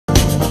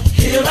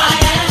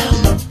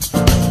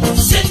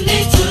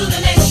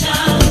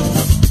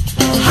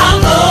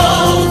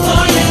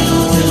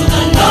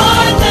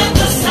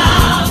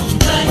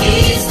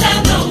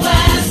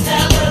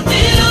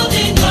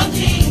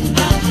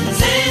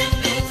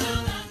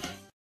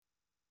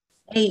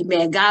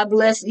Amen. God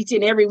bless each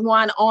and every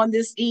one on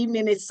this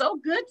evening. It's so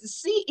good to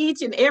see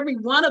each and every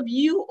one of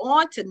you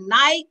on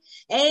tonight.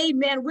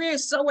 Amen. We're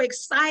so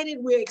excited.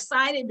 We're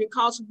excited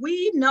because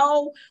we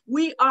know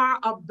we are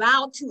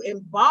about to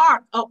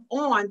embark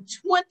upon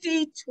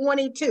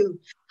 2022.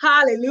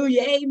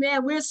 Hallelujah.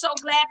 Amen. We're so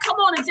glad. Come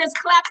on and just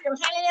clap your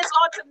hands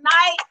on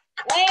tonight.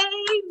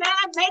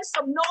 Amen. Make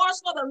some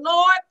noise for the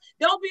Lord.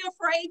 Don't be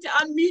afraid to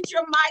unmute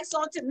your mics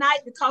on tonight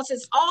because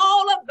it's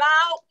all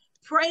about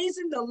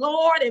praising the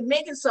Lord and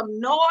making some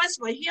noise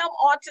for him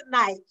on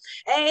tonight.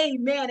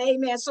 Amen.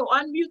 Amen. So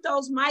unmute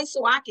those mics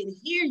so I can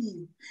hear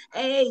you.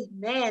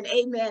 Amen.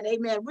 Amen.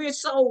 Amen. We're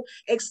so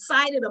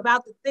excited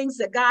about the things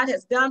that God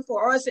has done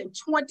for us in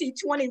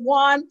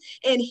 2021.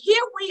 And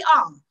here we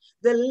are,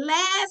 the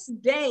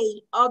last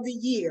day of the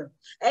year.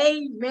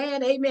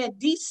 Amen. Amen.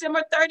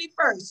 December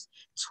 31st.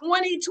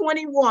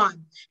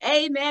 2021.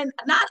 Amen.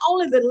 Not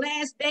only the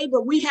last day,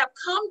 but we have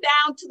come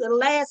down to the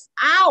last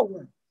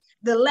hour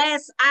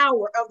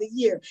of the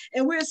year.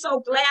 And we're so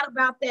glad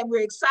about that.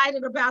 We're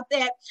excited about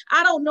that.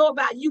 I don't know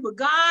about you, but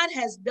God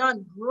has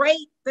done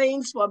great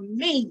things for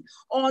me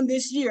on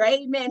this year.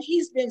 Amen.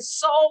 He's been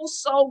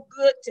so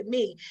good to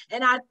me.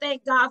 And I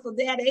thank God for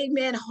that.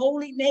 Amen.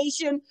 Holy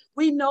Nation,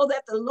 we know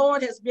that the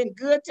Lord has been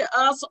good to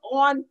us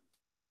on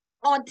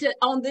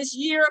this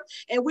year,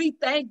 and we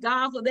thank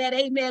God for that.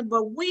 Amen.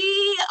 But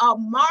we are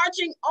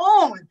marching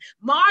on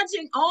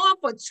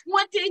for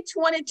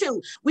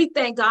 2022. We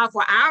thank God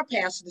for our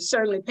pastor,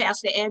 certainly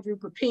Pastor Andrew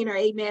Pepina.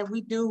 Amen. We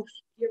do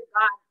give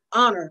God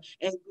honor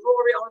and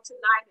glory on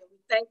tonight, and we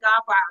thank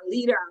God for our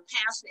leader, our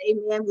pastor.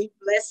 Amen. We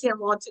bless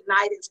him on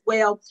tonight as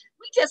well.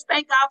 We just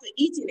thank God for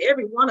each and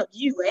every one of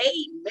you.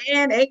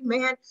 Amen.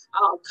 Amen.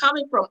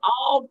 Coming from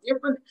all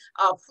different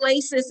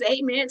places.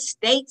 Amen.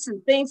 States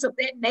and things of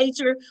that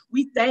nature.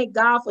 We thank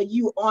God for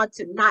you on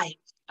tonight.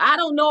 I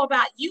don't know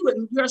about you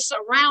and your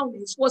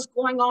surroundings, what's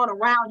going on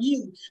around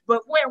you,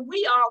 but where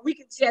we are, we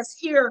can just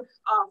hear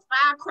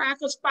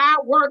firecrackers,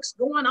 fireworks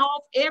going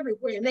off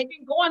everywhere. And they've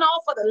been going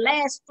off for the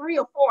last 3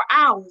 or 4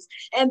 hours,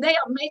 and they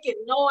are making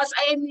noise.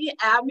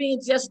 I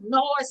mean, just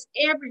noise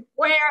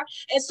everywhere.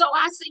 And so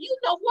I said, you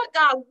know what,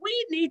 God,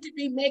 we need to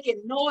be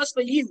making noise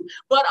for you,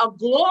 but a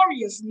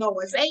glorious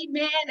noise.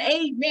 Amen.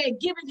 Amen.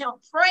 Giving him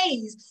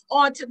praise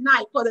on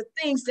tonight for the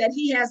things that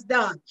he has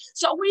done.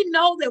 So we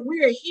know that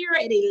we are here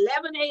at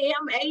 11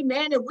 a.m.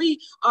 Amen. And we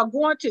are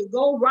going to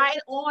go right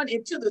on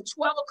into the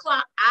 12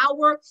 o'clock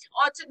hour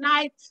on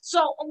tonight.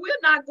 So we're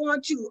not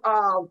going to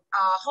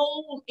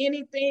hold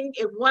anything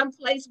in one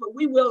place, but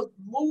we will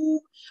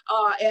move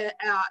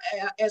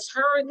as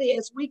hurriedly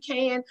as we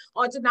can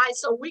on tonight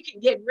so we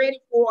can get ready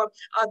for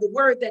the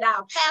word that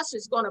our pastor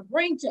is going to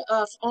bring to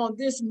us on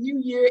this New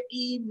Year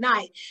Eve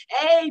night.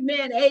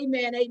 Amen.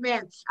 Amen.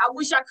 Amen. I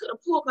wish I could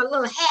have pulled my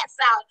little hats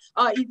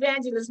out,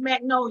 Evangelist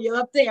Magnolia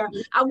up there.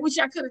 I wish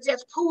I could have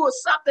just pulled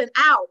something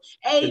out,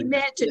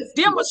 amen, to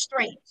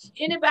demonstrate.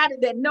 Anybody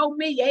that know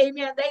me,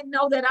 amen, they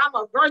know that I'm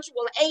a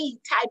virtual aid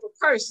type of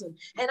person,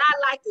 and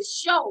I like to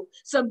show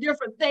some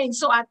different things.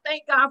 So I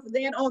thank God for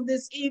that on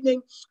this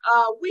evening.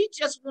 We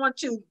just want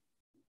to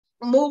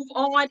move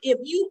on. If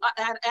you,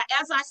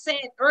 as I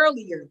said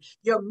earlier,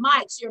 your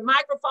mics, your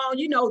microphone,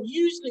 you know,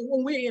 usually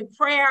when we're in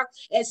prayer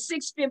at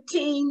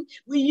 6:15,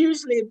 we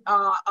usually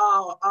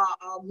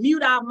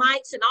mute our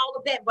mics and all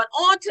of that. But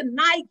on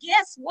tonight,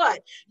 guess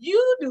what?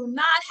 You do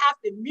not have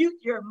to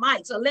mute your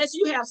mics unless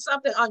you have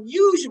something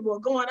unusual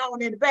going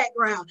on in the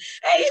background.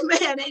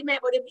 Amen, amen.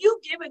 But if you're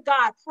giving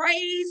God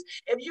praise,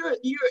 if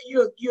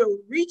you're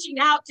reaching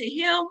out to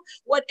him,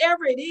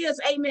 whatever it is,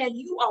 amen,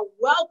 you are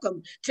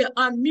welcome to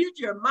unmute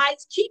your mic.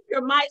 Keep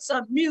your mics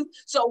on mute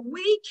so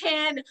we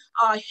can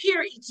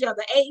hear each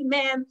other.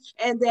 Amen.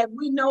 And that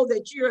we know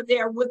that you're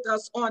there with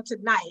us on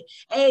tonight.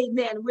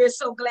 Amen. We're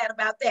so glad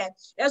about that.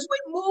 As we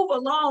move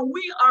along,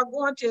 we are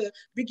going to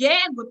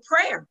begin with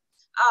prayer.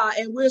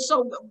 And we're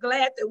so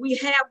glad that we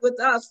have with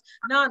us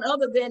none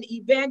other than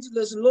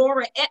Evangelist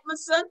Laura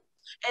Edmondson.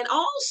 And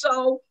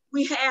also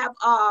we have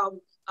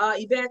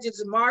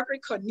Evangelist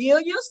Margaret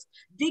Cornelius,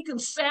 Deacon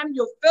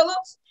Samuel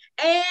Phillips,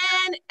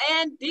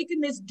 and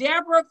Deaconess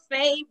Deborah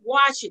Faye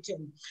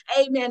Washington.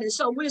 Amen. And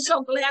so we're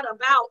so glad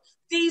about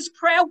these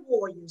prayer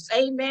warriors,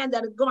 amen,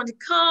 that are going to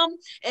come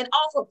and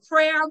offer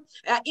prayer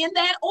in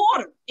that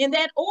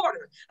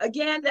order.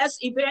 Again,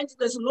 that's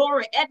Evangelist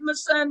Laura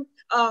Edmondson,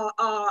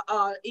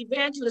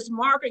 Evangelist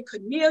Margaret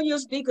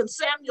Cornelius, Deacon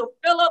Samuel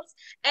Phillips,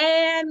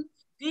 and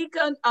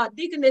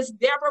Deaconess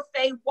Deborah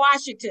Faye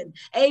Washington,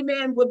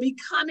 amen, will be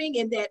coming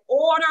in that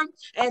order,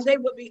 and they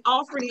will be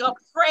offering up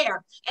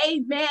prayer,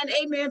 amen,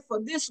 amen, for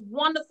this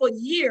wonderful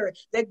year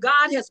that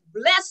God has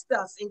blessed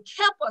us and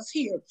kept us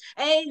here,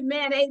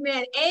 amen,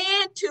 amen,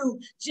 and to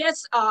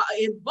just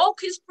invoke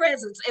his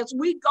presence as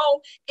we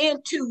go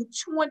into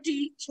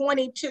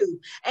 2022,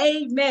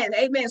 amen,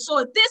 amen. So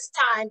at this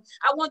time,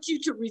 I want you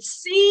to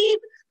receive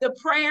the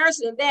prayers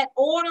in that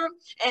order,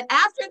 and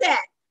after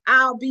that,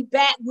 I'll be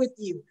back with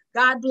you.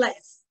 God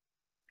bless.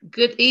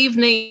 Good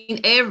evening,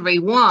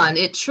 everyone.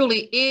 It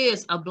truly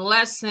is a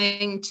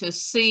blessing to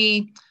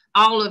see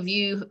all of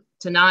you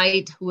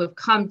tonight who have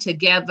come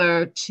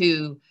together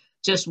to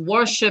just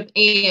worship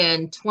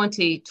in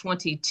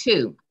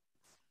 2022.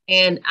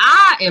 And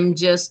I am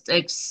just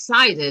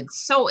excited,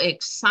 so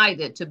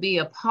excited to be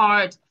a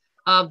part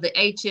of the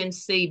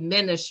HNC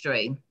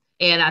ministry.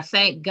 And I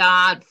thank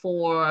God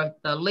for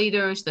the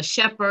leaders, the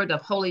shepherd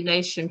of Holy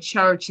Nation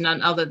Church,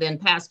 none other than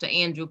Pastor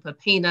Andrew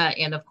Pepina,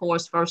 and of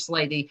course, First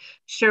Lady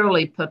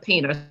Shirley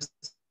Pepina.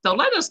 So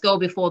let us go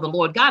before the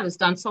Lord. God has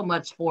done so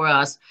much for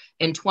us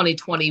in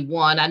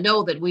 2021. I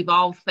know that we've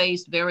all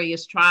faced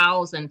various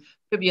trials and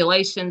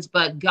tribulations,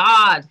 but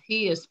God,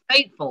 He is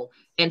faithful,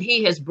 and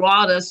He has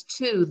brought us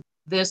to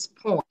this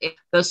point.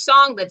 The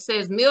song that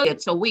says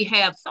millions, so we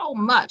have so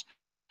much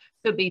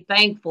to be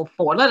thankful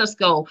for. Let us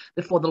go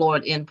before the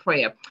Lord in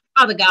prayer.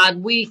 Father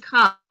God, we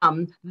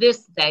come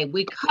this day.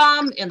 We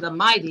come in the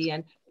mighty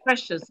and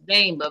precious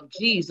name of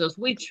Jesus.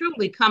 We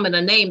truly come in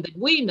a name that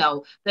we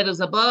know that is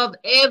above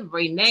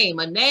every name,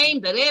 a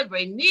name that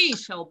every knee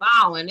shall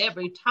bow and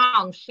every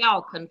tongue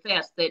shall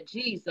confess that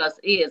Jesus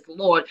is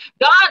Lord.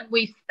 God,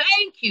 we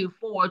thank you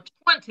for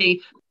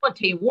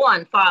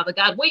 2021, Father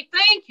God. We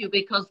thank you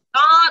because,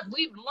 God,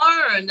 we've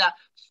learned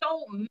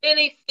so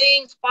many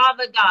things,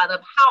 Father God,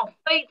 of how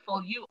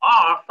faithful you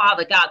are,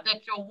 Father God,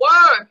 that your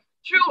word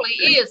truly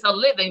is a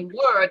living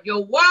word.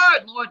 Your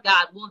word, Lord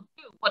God, will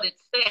do what it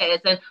says.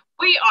 And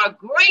we are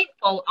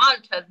grateful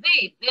unto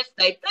thee this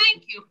day.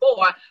 Thank you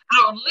for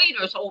our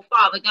leaders, oh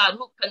Father God,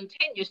 who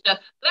continues to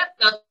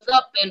lift us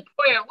up in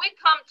prayer. We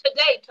come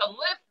today to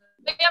lift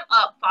them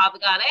up, Father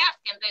God,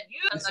 asking that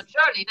you in the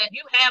journey that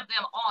you have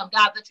them on,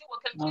 God, that you will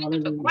continue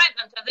to grant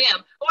unto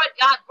them, Lord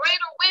God,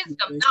 greater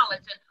wisdom,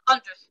 knowledge, and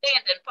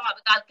understanding,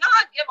 Father God.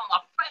 God, give them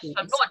a fresh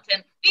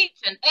anointing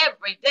each and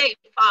every day,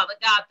 Father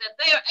God, that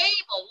they are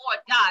able,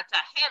 Lord God, to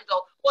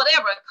handle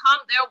whatever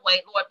come their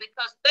way, Lord,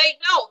 because they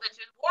know that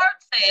your word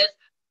says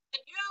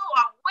that you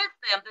are with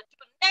them, that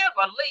you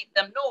never leave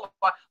them nor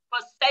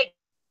forsake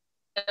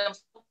them.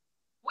 So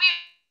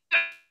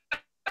we're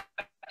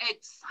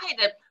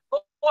excited,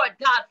 Lord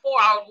God, for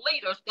our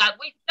leaders, God.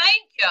 We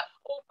thank you,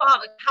 oh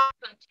Father God,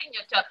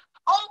 continue to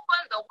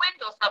open the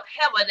windows of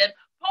heaven and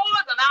pour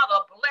them out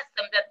a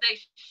blessing that they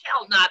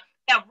shall not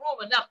have room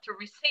enough to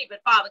receive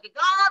it, Father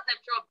God,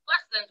 that your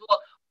blessings will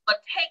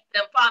take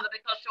them, Father,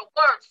 because your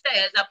word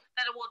says that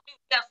it will do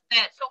just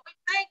that. So we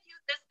thank you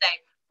this day,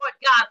 Lord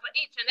God, for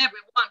each and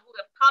every one who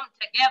have come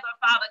together,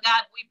 Father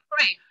God. We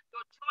pray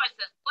your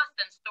choicest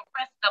blessings to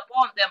rest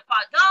upon them,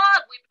 Father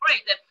God. We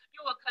pray that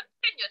you will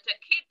continue to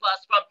keep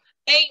us from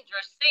danger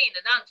seen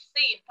and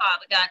unseen,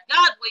 Father God.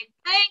 God, we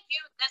thank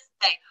you this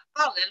day,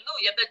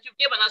 hallelujah, that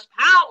you've given us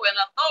power and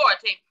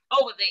authority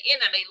over the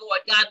enemy,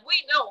 Lord God.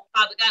 We know,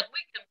 Father God,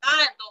 we can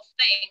bind those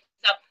things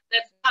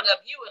that's not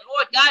of you. And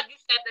Lord God, you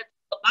said that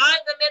you'll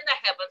bind them in the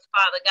heavens,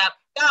 Father God.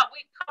 God,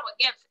 we come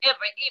against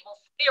every evil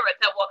spirit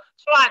that will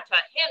try to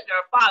hinder,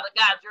 Father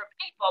God, your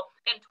people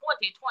in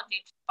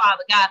 2022,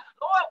 Father God.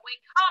 Lord, we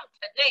come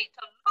today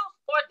to loose,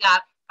 Lord God,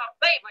 to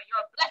favor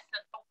your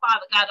blessings, oh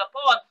Father God,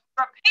 upon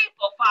your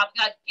people, Father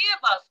God.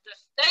 Give us to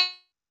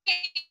stand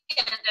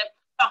and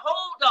to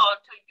hold on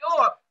to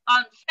your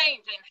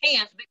unchanging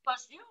hands,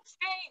 because you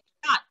change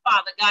not,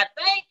 Father God.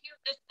 Thank you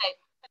this day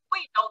that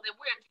we know that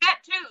we're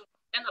tattooed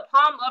in the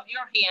palm of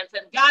your hands.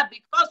 And God,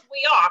 because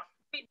we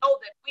know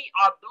that we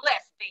are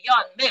blessed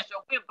beyond measure.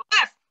 We're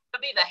blessed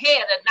to be the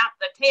head and not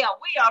the tail.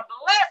 We are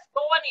blessed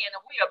going in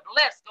and we are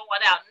blessed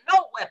going out.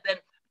 No weapon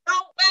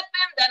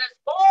that is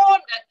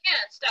formed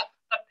against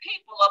the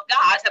people of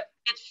God,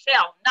 it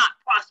shall not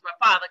prosper,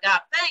 Father God.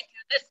 Thank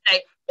you this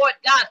day, Lord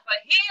God, for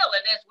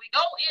healing as we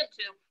go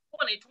into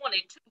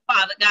 2022,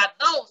 Father God.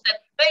 Those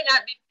that may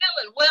not be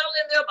feeling well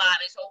in their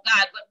bodies, oh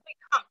God, but we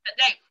come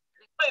today to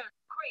declare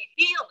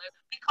healing,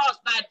 because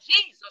by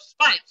Jesus'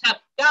 stripes,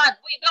 God,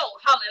 we know,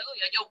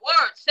 hallelujah, your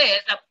word says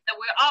that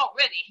we're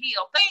already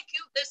healed. Thank you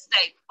this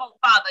day, oh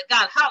Father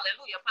God,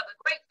 hallelujah, for the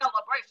great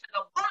celebration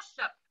of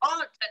worship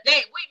on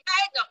today. We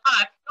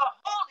magnify your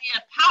holy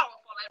and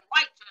powerful and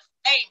righteous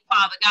name,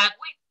 Father God.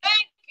 We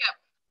thank you,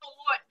 oh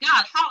Lord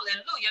God,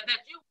 hallelujah,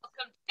 that you will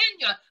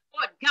continue,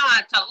 Lord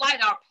God, to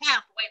light our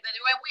pathway, that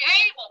we're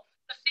able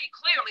to see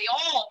clearly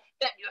all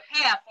that you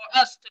have for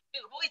us to do.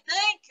 We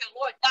thank you,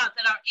 Lord God,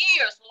 that our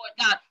ears, Lord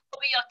God,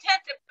 will be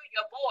attentive to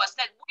your voice,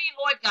 that we,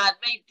 Lord God,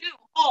 may do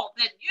all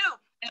that you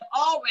have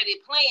already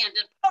planned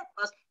and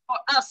purposed for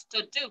us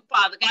to do,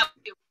 Father God.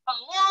 A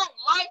long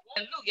life,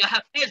 hallelujah,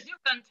 as you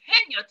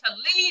continue to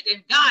lead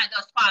and guide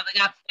us, Father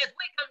God, as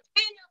we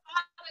continue,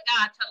 Father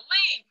God, to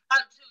lean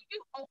unto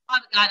you, oh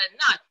Father God, and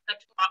not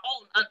unto our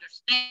own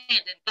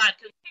understanding. God,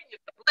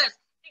 continue to bless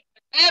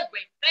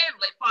every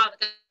family, Father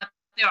God,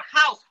 their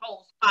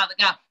households, Father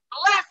God.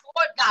 Bless,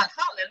 Lord God,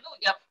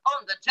 hallelujah,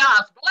 on the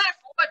jobs. Bless,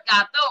 Lord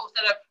God, those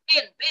that are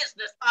in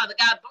business, Father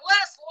God.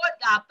 Bless, Lord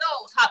God,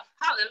 those,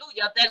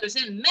 hallelujah, that is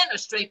in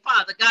ministry,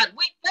 Father God.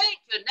 We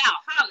thank you now,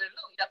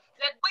 hallelujah,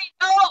 that we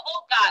know,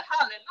 oh God,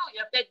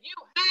 hallelujah, that you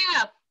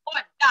have,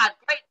 Lord God,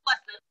 great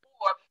blessings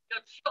for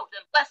your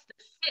children. Bless the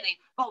city,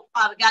 oh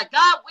Father God.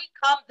 God, we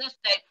come this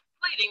day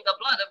pleading the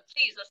blood of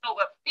Jesus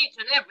over each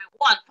and every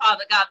one,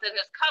 Father God, that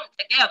has come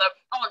together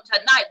on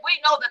tonight. We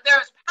know that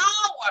there is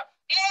power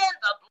in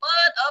the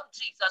blood of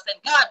Jesus. And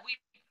God, we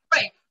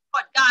pray,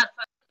 Lord God,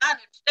 for the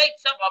United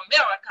States of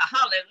America.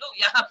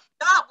 Hallelujah.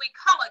 God, we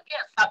come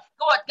against,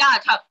 Lord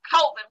God,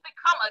 COVID. We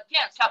come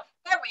against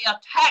every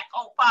attack,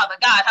 oh Father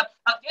God,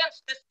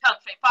 against this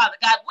country, Father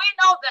God. We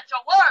know that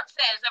your word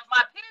says, if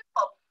my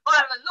people,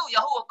 hallelujah,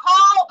 who will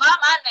call by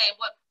my name,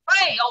 would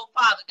pray, oh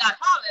Father God,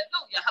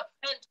 hallelujah,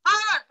 and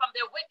turn from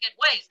their wicked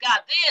ways,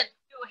 God, then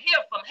you will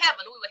hear from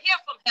heaven. We will hear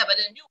from heaven,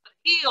 and you will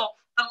heal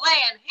the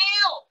land.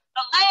 Heal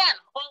the land,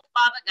 oh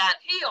Father God,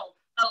 heal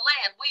the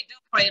land. We do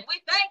pray, and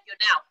we thank you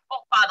now,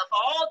 oh Father, for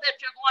all that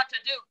you're going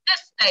to do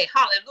this day,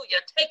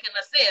 hallelujah, taking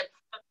us in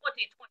for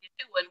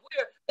 2022, and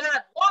we're,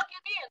 God,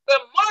 walking in,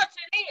 we're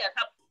marching in,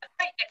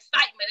 great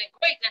excitement and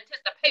great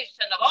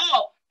anticipation of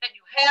all that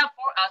you have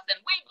for us,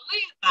 and we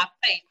believe by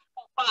faith,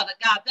 oh Father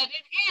God, that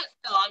it is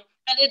done,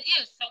 and it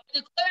is so.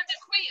 We declare and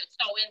decree it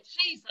so. In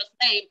Jesus'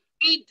 name,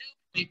 we do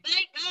pray.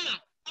 Thank God.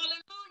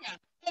 Hallelujah.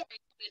 Glory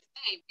to his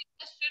name. We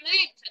bless your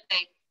name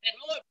today. And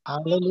Lord,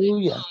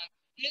 hallelujah.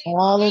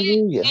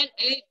 Hallelujah.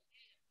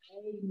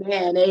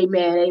 Amen,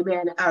 amen,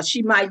 amen.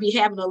 She might be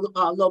having a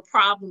little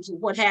problems or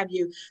what have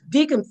you.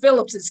 Deacon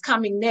Phillips is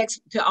coming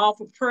next to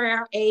offer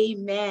prayer.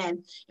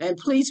 Amen. And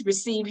please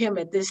receive him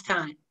at this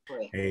time.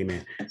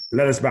 Amen.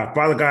 Let us bow.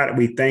 Father God,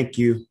 we thank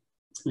you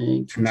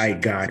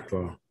tonight, God,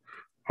 for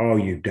all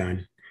you've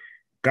done.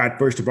 God,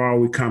 first of all,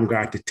 we come,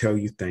 God, to tell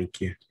you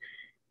thank you.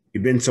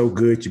 You've been so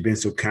good. You've been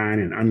so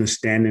kind and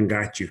understanding,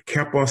 God. You've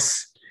kept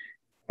us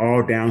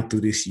all down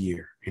through this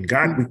year. And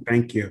God, we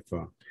thank you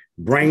for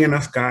bringing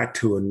us, God,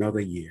 to another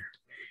year.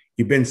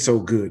 You've been so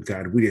good,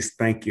 God. We just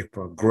thank you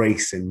for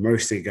grace and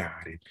mercy,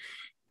 God. And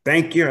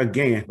thank you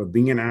again for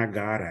being our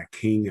God, our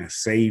King, our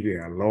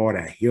Savior, our Lord,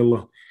 our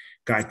healer.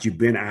 God, you've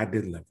been our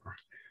deliverer.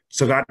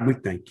 So, God, we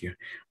thank you.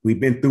 We've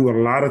been through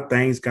a lot of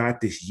things, God,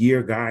 this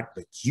year, God,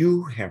 but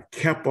you have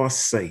kept us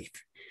safe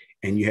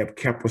and you have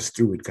kept us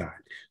through it, God.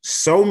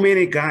 So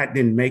many, God,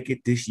 didn't make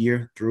it this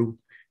year through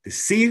to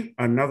see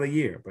another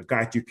year, but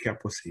God, you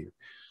kept us here.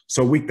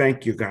 So we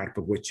thank you, God,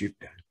 for what you've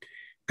done.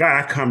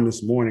 God, I come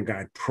this morning,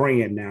 God,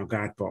 praying now,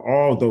 God, for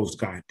all those,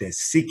 God, that's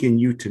seeking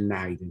you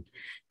tonight. And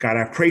God,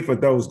 I pray for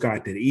those,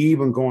 God, that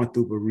even going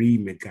through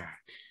bereavement, God.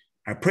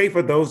 I pray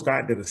for those,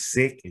 God, that are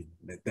sick and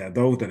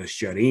those that are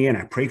shut in.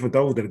 I pray for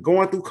those that are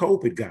going through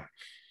COVID, God.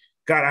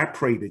 God, I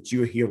pray that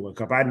you're here,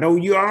 look up. I know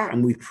you are,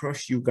 and we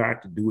trust you,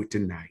 God, to do it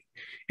tonight.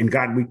 And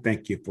God, we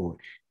thank you for it.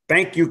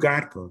 Thank you,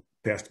 God, for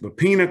Pastor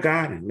Bapina,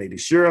 God, and Lady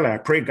Shirley. I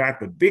pray, God,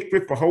 for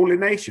victory for Holy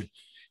Nation,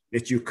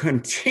 that you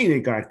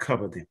continue, God,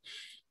 cover them.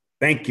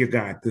 Thank you,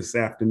 God, this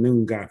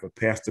afternoon, God, for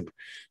Pastor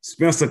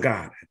Spencer,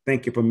 God.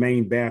 Thank you for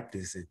Maine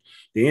Baptist and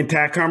the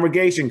entire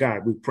congregation,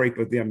 God. We pray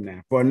for them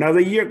now. For another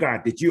year,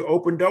 God, that you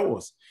open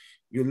doors.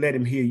 You let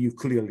him hear you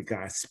clearly,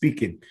 God,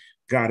 speaking,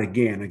 God,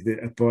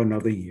 again for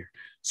another year.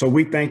 So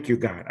we thank you,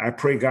 God. I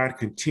pray, God,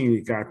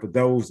 continue, God, for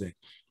those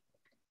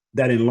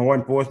that in law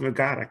enforcement,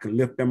 God, I can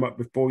lift them up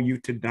before you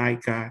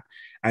tonight, God.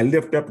 I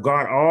lift up,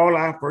 God, all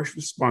our first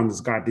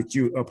responders, God, that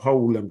you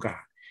uphold them, God,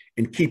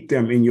 and keep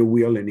them in your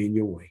will and in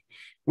your way.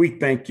 We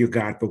thank you,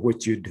 God, for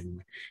what you're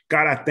doing.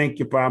 God, I thank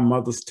you for our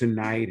mothers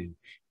tonight, and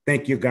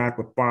thank you, God,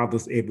 for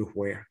fathers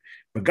everywhere.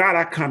 But God,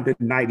 I come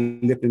tonight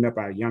lifting up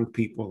our young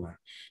people,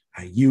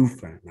 our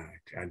youth, and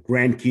our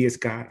grandkids,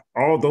 God,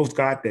 all those,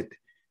 God,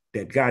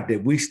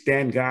 that we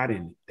stand, God,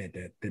 and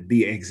that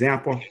be an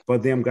example for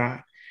them,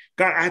 God.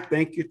 God, I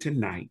thank you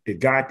tonight,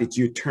 that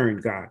you turn,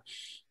 God,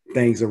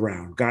 things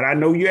around. God, I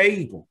know you're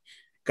able.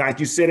 God,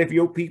 you said if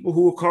your people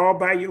who are called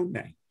by your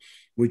name,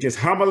 we just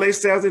humble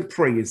ourselves and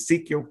pray and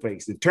seek your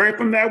face and turn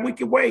from that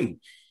wicked way,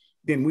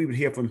 then we would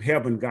hear from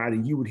heaven, God,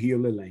 and you would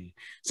heal the land.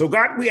 So,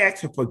 God, we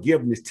ask for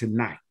forgiveness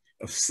tonight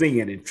of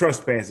sin and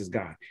trespasses,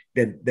 God,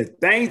 that the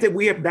things that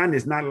we have done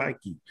is not like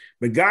you.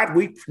 But, God,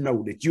 we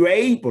know that you're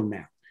able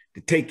now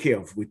to take care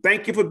of us. We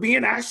thank you for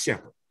being our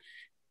shepherd.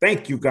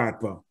 Thank you, God,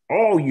 for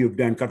all you've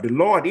done, because the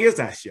Lord is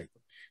our shepherd.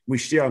 We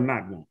shall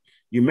not want.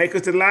 You make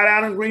us to lie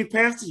down in green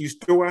pastures, you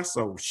store our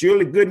soul.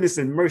 Surely goodness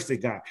and mercy,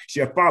 God,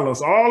 shall follow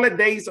us all the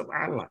days of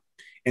our life,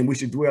 and we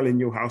should dwell in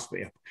your house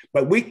forever.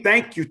 But we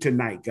thank you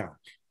tonight, God,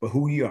 for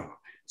who you are.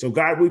 So,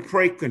 God, we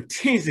pray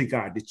continuously,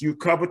 God, that you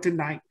cover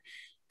tonight.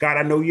 God,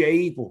 I know you're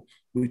able.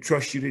 We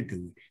trust you to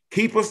do it.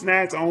 Keep us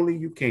now as only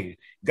you can.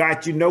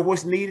 God, you know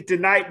what's needed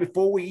tonight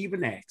before we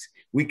even ask.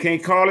 We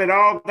can't call it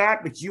all, God,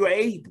 but you are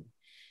able,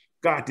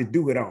 God, to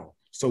do it all.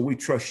 So we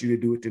trust you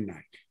to do it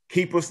tonight.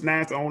 Keep us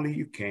now as only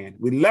you can.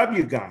 We love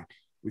you, God,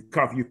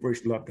 because you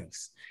first loved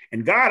us.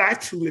 And God, I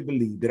truly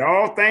believe that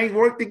all things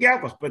work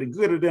together for the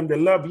good of them that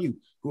love you,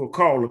 who are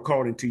called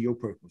according to your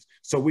purpose.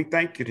 So we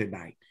thank you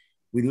tonight.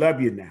 We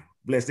love you now.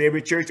 Bless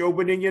every church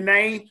open in your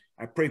name.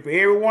 I pray for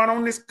everyone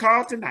on this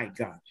call tonight,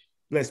 God.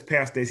 Bless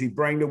Pastor as he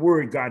bring the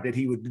word, God, that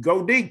he would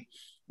go deep,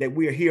 that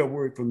we'll hear a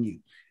word from you,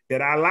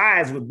 that our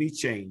lives would be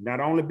changed, not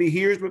only be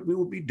hearers, but we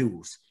will be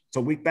doers. So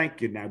we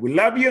thank you now. We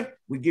love you.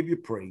 We give you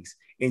praise.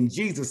 In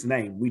Jesus'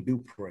 name, we do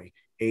pray.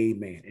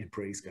 Amen. And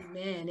praise God.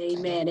 Amen.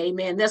 Amen.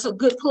 Amen. That's a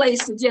good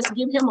place to just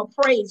give him a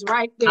praise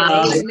right there.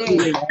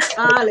 Hallelujah. Amen.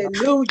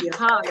 Hallelujah.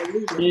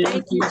 Hallelujah.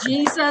 Thank you,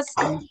 Jesus.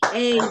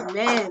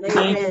 Amen. Amen.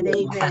 Amen.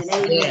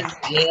 Amen. Yes.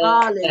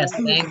 Hallelujah.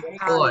 Thank you,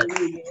 Lord.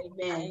 Hallelujah.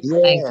 Amen.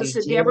 Thank you,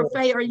 Sister Jesus. Deborah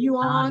Faye, are you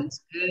on?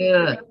 That's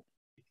good.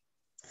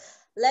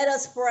 Let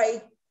us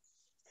pray.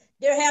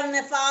 Dear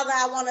Heavenly Father,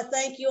 I want to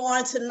thank you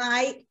on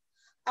tonight.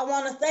 I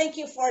want to thank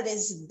you for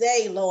this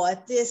day, Lord,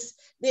 this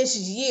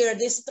year,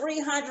 this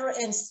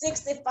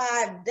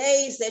 365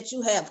 days that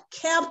you have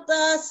kept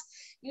us.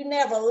 You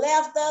never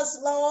left us,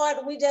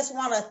 Lord. We just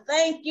want to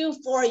thank you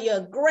for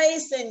your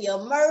grace and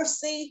your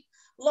mercy.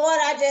 Lord,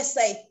 I just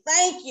say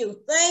thank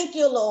you. Thank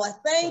you, Lord.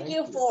 Thank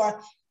you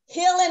for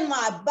healing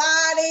my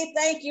body.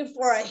 Thank you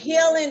for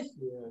healing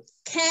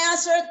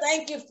cancer.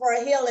 Thank you for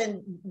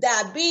healing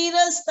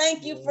diabetes.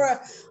 Thank you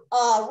for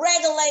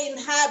regulating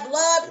high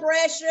blood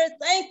pressure.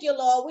 Thank you,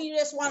 Lord. We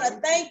just want to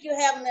thank you,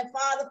 Heavenly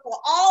Father, for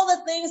all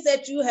the things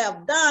that you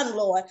have done,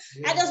 Lord.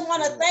 I just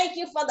want to thank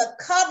you for the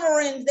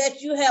covering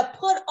that you have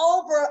put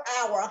over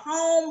our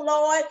home,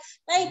 Lord.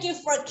 Thank you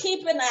for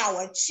keeping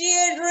our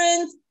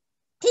children,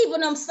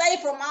 keeping them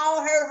safe from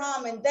all hurt,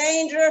 harm, and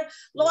danger.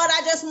 Lord,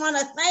 I just want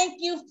to thank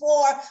you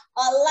for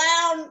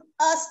allowing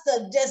us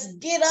to just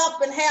get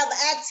up and have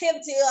the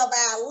activity of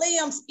our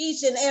limbs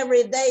each and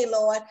every day,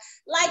 Lord.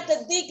 Like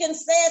the deacon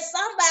said,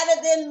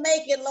 somebody didn't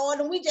make it, Lord,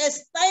 and we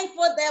just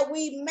thankful that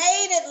we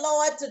made it,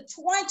 Lord, to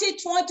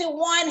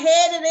 2021,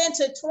 headed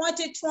into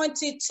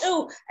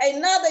 2022.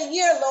 Another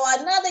year, Lord,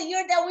 another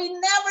year that we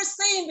never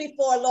seen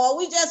before, Lord.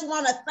 We just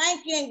want to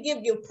thank you and give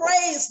you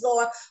praise,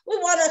 Lord. We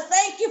want to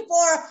thank you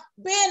for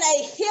being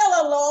a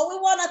healer, Lord. We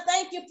want to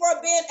thank you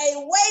for being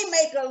a way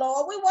maker,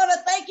 Lord. We want to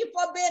thank you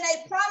for being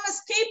a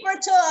promise keeper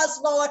to us,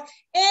 Lord,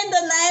 in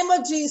the name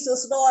of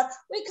Jesus, Lord.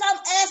 We come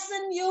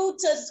asking you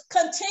to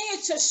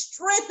continue to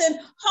strengthen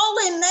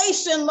Holy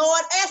Nation,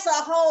 Lord, as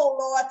a whole,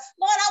 Lord.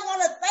 Lord, I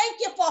want to thank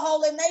you for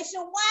Holy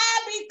Nation. Why?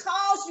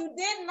 Because you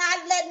did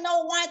not let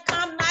no one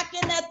come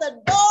knocking at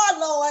the door,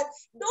 Lord,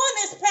 during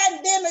this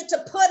pandemic to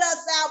put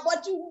us out,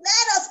 but you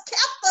let us,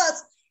 kept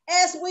us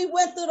as we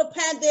went through the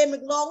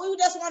pandemic, Lord. We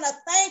just want to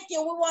thank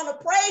you. We want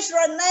to praise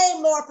your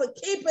name, Lord, for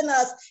keeping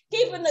us,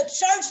 keeping the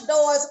church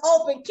doors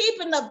open,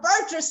 keeping the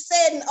virtual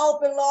setting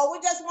open, Lord.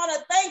 We just want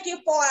to thank you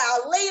for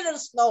our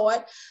leaders,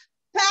 Lord.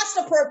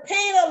 Pastor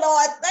Perpina,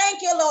 Lord,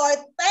 thank you, Lord.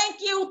 Thank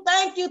you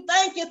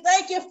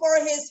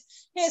for his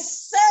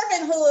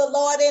servanthood,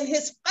 Lord, and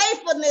his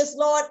faithfulness,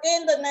 Lord,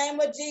 in the name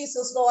of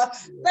Jesus, Lord.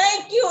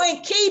 Thank you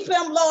and keep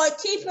him, Lord.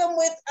 Keep him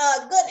with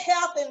good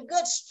health and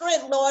good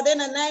strength, Lord, in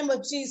the name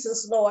of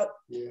Jesus, Lord.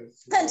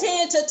 Yes.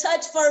 Continue to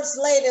touch First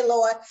Lady,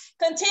 Lord.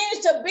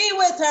 Continue to be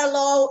with her,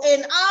 Lord,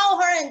 in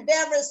all her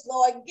endeavors,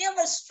 Lord. Give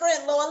her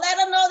strength, Lord. Let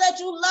her know that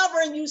you love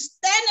her and you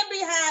standing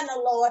behind her,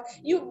 Lord.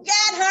 You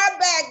got her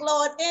back,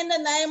 Lord, in the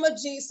name of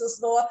Jesus,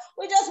 Lord.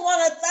 We just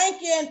want to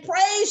thank you and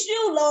praise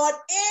you, Lord,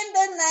 in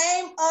the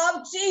name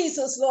of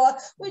Jesus, Lord.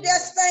 We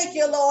just thank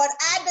you, Lord.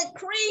 I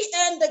decree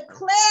and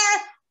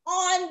declare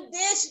on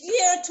this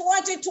year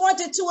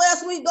 2022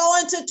 as we go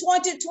into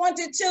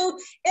 2022,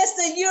 it's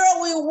the year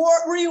we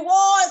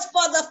rewards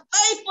for the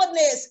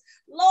faithfulness.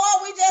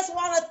 Lord, we just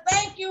want to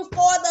thank you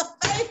for the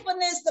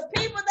faithfulness, the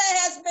people that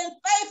has been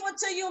faithful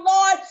to you,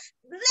 Lord.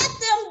 Let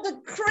them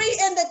decree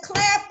and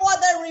declare for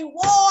the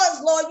rewards,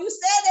 Lord. You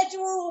said that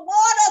you will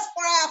reward us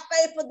for our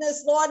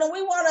faithfulness, Lord, and we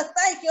want to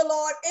thank you,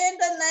 Lord, in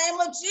the name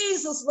of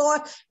Jesus,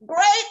 Lord.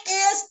 Great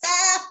is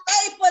thy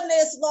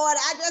faithfulness, Lord.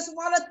 I just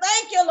want to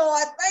thank you,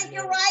 Lord. Thank you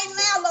right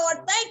now,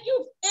 Lord. Thank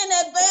you in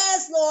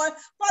advance, Lord,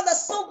 for the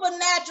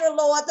supernatural,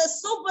 Lord,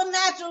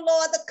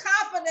 the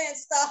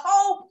confidence, the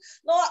hope,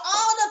 Lord,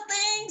 all the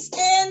things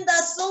in the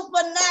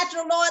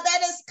supernatural, Lord,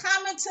 that is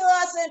coming to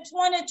us in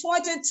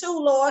 2022,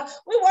 Lord.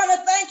 We want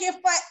to thank you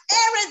for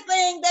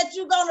everything that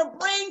you're going to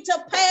bring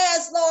to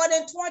pass, Lord,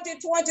 in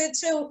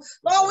 2022.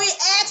 Lord, we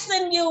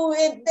asking you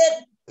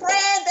that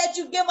praying that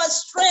you give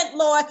us strength,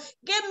 Lord.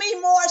 Give me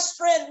more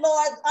strength,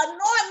 Lord.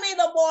 Anoint me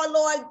the more,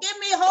 Lord. Give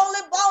me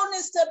holy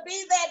boldness to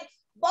be that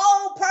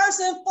bold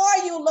person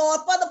for you,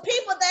 Lord. For the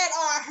people that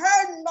are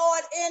hurting,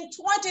 Lord, in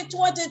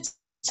 2022.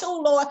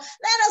 Lord,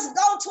 let us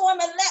go to him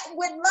and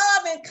with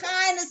love and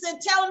kindness and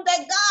tell him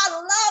that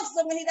God loves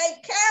them and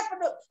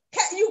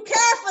you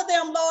care for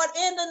them, Lord,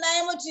 in the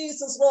name of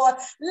Jesus, Lord.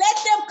 Let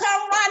them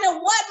come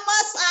running. What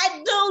must I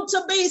do to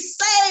be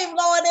saved,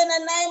 Lord, in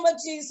the name of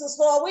Jesus,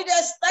 Lord? We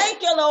just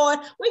thank you, Lord.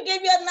 We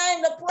give your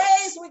name the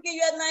praise. We give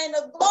your name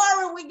the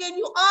glory. We give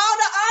you all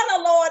the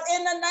honor, Lord,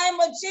 in the name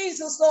of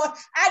Jesus, Lord.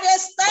 I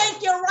just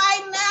thank you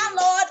right now,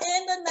 Lord,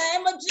 in the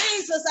name of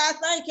Jesus. I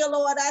thank you,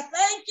 Lord. I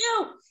thank you.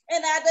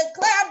 And I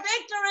declare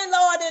victory,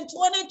 Lord, in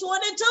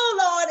 2022,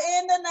 Lord,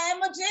 in the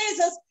name of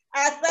Jesus.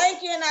 I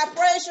thank you and I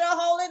praise your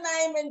holy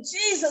name in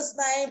Jesus'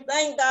 name.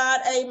 Thank God.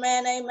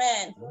 Amen.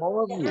 Amen.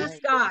 Yes,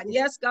 God.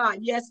 Yes, God.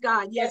 Yes,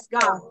 God. Yes,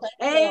 God.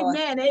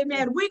 Amen.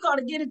 Amen. We're going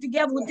to get it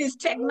together with this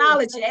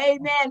technology.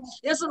 Amen.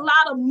 There's a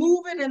lot of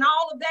moving and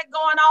all of that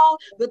going on,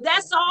 but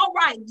that's all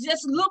right.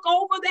 Just look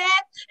over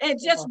that and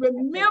just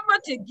remember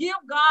to give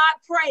God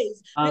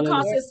praise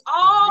because it's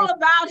all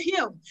about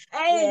him.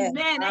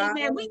 Amen.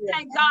 Amen. We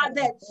thank God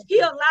that he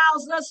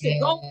allows us to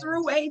go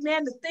through,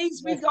 amen, the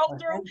things we go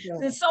through.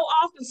 And so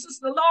often,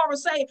 Sister Laura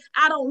say,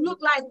 I don't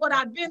look like what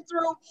I've been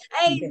through.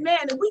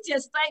 Amen. And we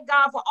just thank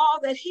God for all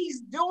that he's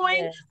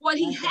doing, what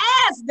he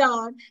has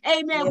done,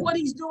 amen, what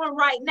he's doing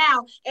right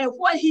now, and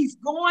what he's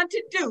going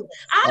to do.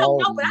 I don't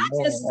know, but I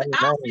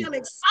feel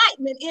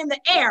excitement in the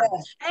air.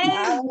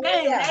 Amen.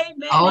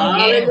 Amen. Oh,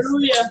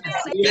 hallelujah.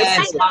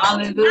 Yes.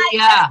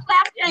 Hallelujah.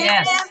 Clap your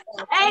hands.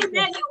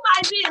 Amen. You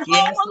might be in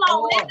home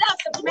alone. It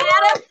doesn't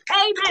matter.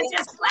 Amen.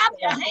 Just clap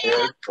your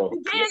hands.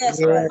 Begin to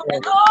give the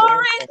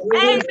glory.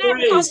 Amen.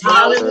 Because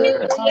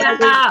hallelujah.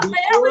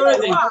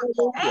 Wherever you are.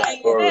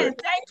 Amen.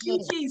 Thank you,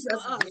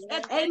 Jesus.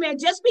 Amen.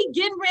 Just be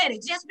getting ready.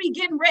 Just be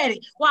getting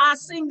ready while I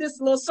sing this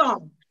little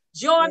song.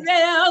 Joy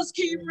bells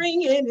keep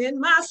ringing in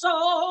my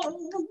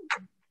soul.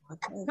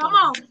 Come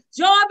on.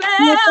 Joy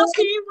bells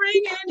keep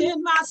ringing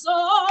in my soul.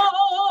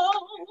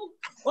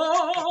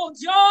 Oh,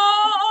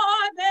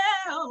 joy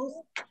bells,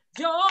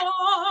 joy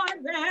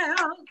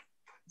bells.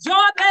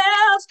 Joy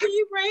bells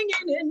keep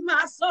ringing in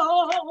my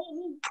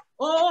soul.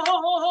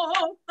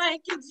 Oh,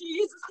 thank you,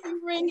 Jesus, keep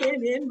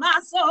ringing in my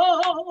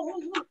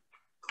soul.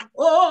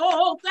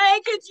 Oh,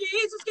 thank you,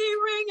 Jesus, keep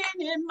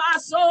ringing in my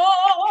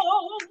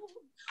soul.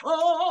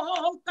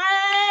 Oh,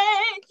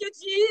 thank you,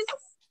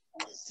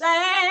 Jesus.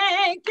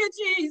 Thank you,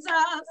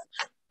 Jesus.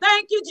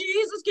 Thank you,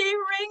 Jesus, keep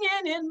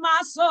ringing in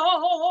my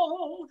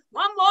soul.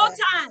 One more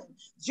time.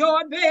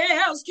 Joy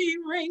bells keep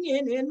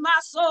ringing in my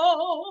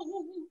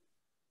soul.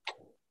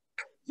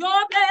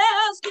 Joy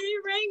bells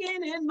keep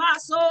ringing in my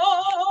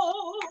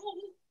soul.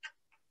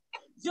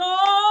 Joy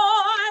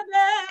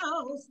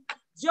bells,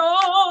 joy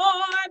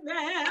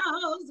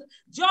bells,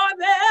 joy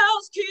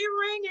bells keep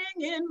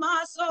ringing in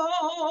my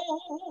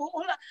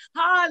soul.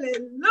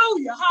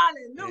 Hallelujah,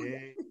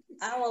 hallelujah.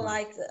 I would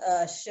like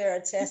to share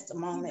a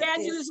testimony.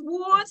 Evangelist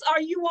Woods,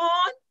 are you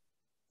on?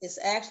 It's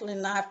actually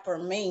not for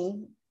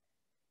me.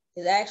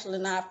 It's actually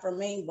not for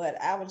me,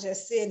 but I was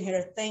just sitting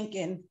here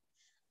thinking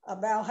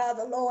about how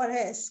the Lord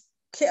has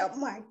kept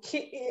my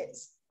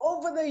kids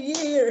over the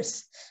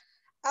years.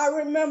 I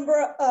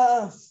remember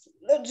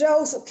little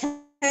Joseph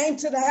came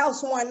to the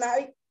house one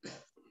night.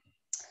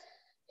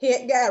 He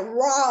had got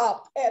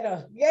robbed at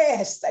a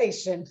gas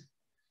station.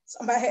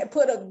 Somebody had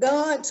put a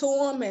gun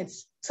to him and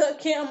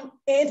took him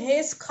in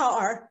his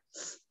car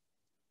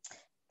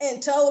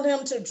and told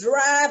him to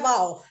drive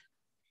off.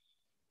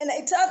 And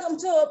they took him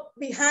to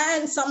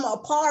behind some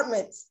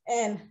apartments.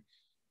 And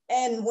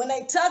when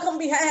they took him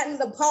behind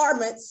the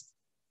apartments,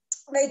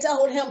 they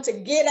told him to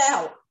get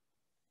out.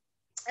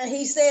 And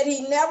he said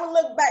he never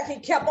looked back. He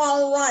kept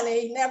on running.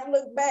 He never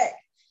looked back.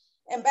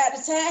 And by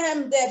the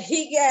time that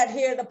he got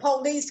here, the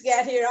police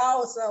got here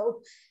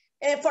also.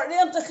 And for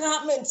them to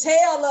come and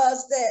tell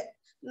us that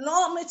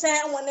normally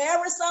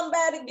whenever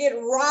somebody get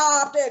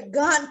robbed at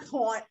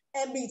gunpoint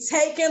and be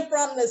taken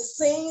from the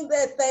scene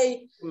that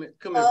they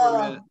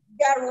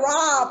got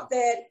robbed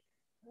at,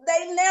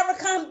 they never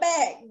come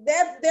back.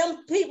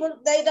 Them people,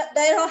 they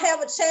don't have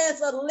a chance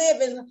of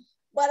living.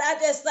 But I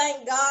just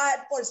thank God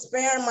for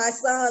sparing my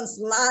son's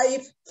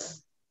life.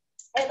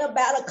 And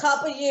about a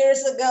couple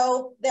years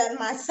ago, that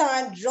my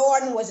son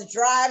Jordan was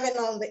driving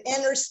on the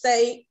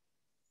interstate.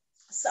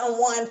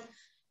 Someone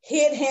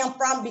hit him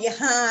from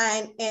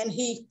behind and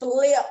he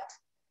flipped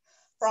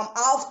from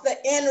off the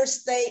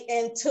interstate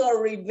into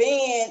a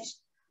revenge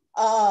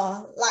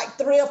like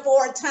 3 or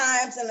 4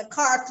 times, and the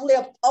car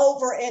flipped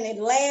over and it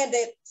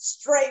landed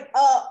straight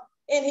up.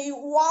 And he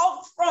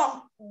walked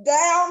from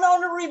down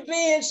on the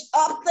revenge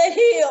up the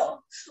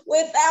hill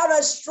without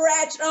a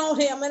scratch on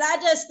him. And I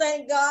just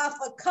thank God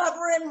for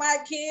covering my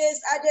kids.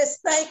 I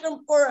just thank him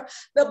for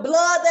the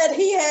blood that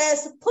he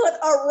has put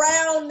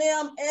around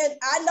them. And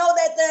I know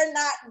that they're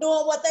not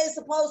doing what they're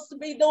supposed to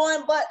be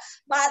doing, but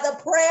by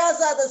the prayers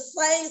of the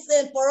saints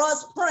and for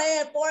us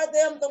praying for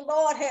them, the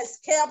Lord has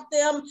kept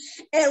them.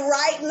 And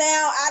right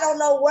now, I don't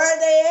know where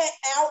they're at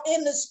out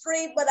in the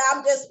street, but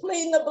I'm just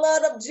pleading the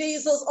blood of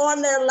Jesus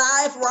on their lives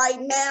right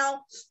now,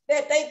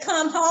 that they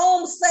come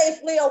home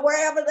safely or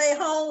wherever their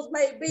homes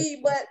may be.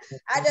 But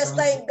I just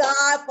thank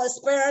God for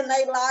sparing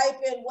their life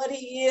and what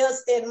he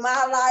is in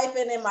my life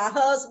and in my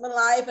husband's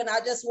life. And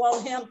I just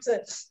want him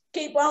to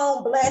keep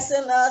on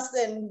blessing us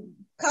and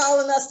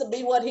calling us to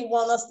be what he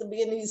wants us to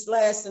be in these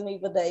last and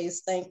evil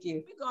days. Thank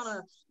you. We're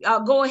going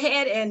to go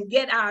ahead and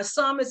get our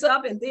summons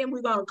up, and then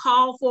we're going to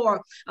call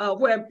for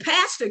where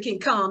pastor can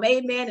come,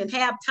 amen, and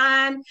have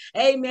time,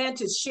 amen,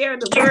 to share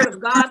the word of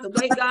God the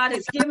way God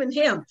has given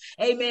him,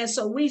 amen.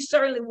 So we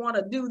certainly want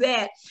to do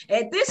that.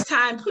 At this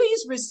time,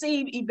 please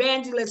receive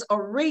Evangelist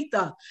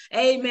Aretha,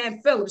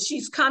 amen, Phillips.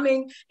 She's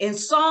coming in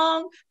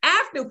song.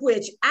 After after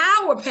which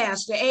our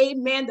pastor,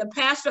 amen, the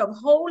pastor of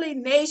Holy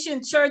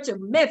Nation Church of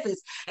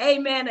Memphis,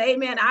 amen,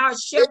 amen, our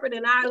shepherd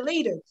and our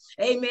leader,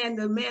 amen,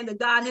 the man that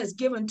God has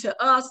given to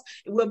us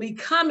will be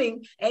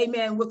coming,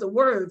 amen, with a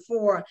word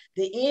for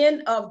the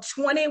end of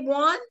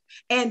 21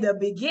 and the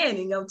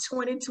beginning of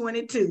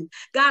 2022.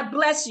 God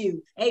bless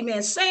you.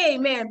 Amen. Say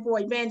amen for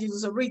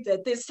Evangelist Aretha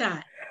at this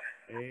time.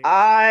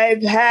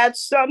 I've had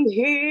some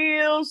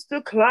hills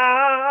to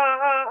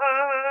climb.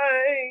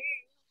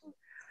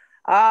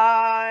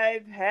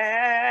 I've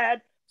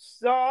had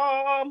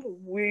some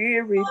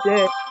weary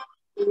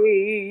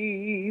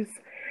days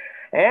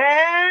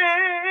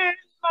and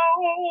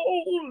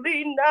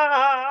lonely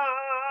nights.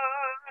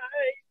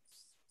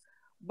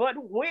 But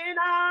when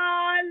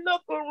I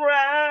look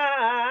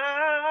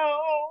around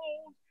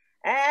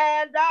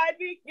and I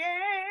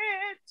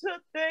begin to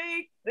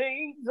think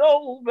things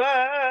over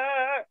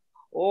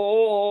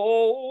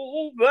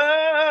all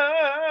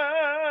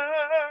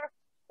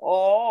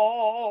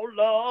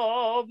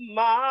of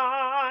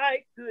my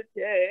good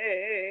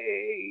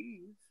days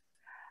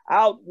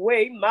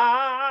outweigh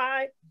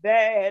my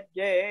bad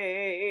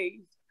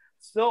days.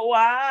 So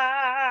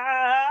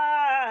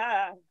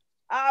I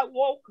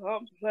won't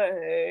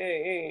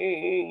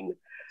complain.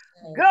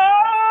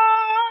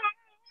 God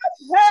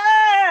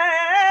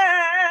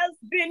has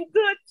been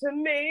good to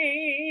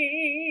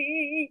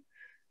me.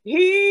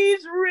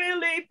 He's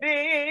really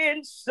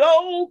been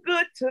so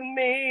good to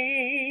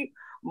me,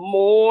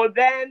 more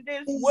than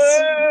this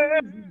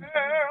world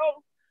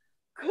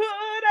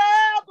could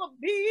ever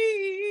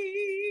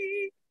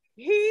be.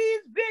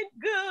 He's been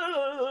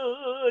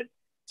good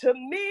to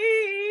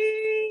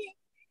me.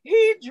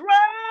 He dried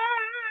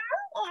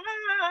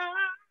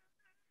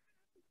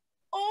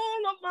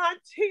all of my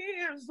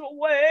tears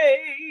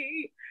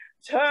away,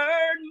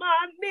 turned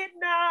my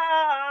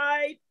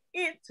midnight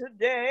into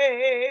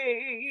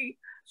day.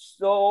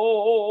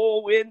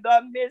 So in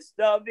the midst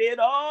of it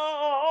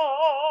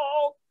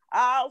all,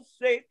 I'll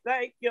say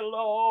thank you,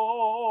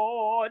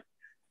 Lord.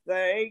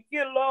 Thank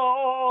you,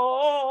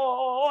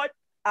 Lord.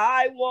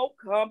 I won't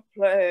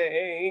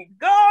complain.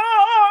 God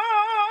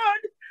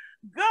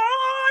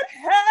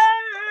has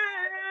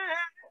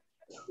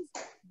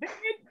been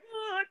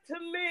good to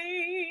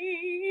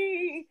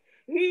me.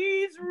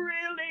 He's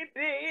really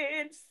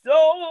been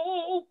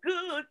so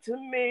good to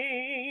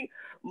me,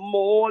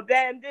 more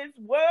than this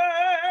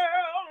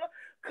world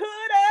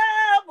could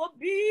ever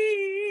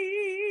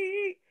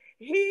be.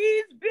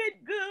 He's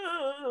been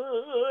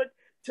good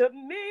to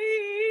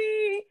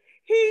me.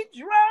 He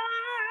dried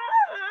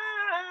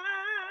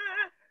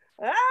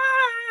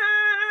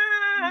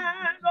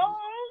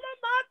all of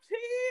my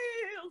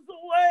tears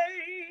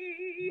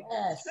away.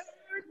 Yes.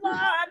 Turned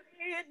my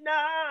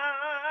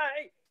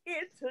midnight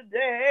into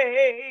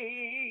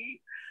day.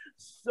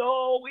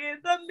 So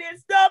in the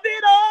midst of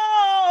it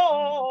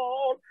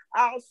all,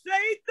 I'll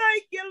say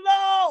thank you,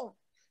 Lord.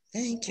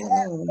 Thank you,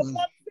 Lord.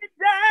 Ups and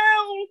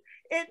down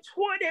in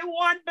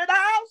 21, but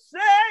I'll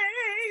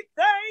say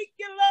thank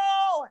you,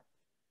 Lord.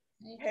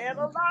 Had a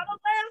lot of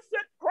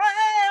answered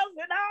prayers,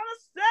 and I'll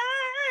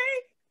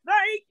say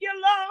thank you,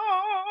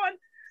 Lord.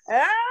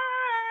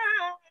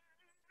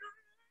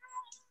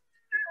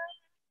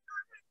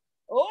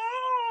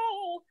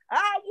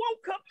 I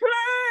won't complain.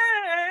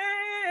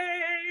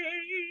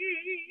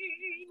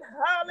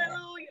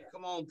 Hallelujah.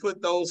 Come on,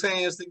 put those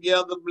hands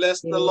together.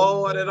 Bless the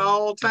Lord at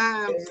all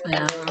times.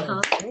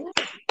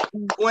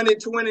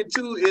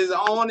 2022 is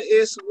on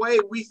its way.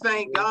 We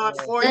thank God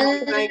for you. We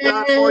thank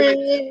God for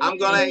you. I'm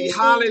going to,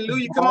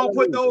 hallelujah. Come on,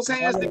 put those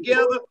hands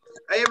together.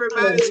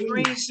 Everybody's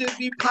screen should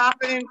be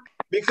popping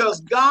because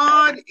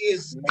God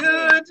is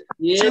good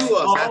to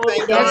us. I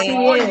thank God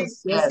for you.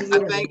 I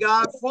thank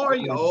God for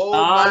you. Oh,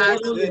 my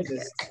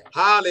goodness.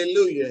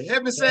 Hallelujah.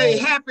 Heaven say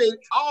happy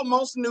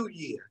almost New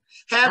Year.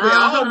 Happy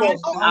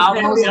almost.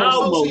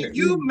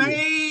 You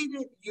made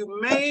it. You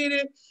made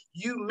it.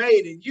 You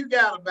made it. You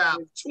got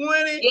about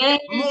 20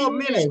 more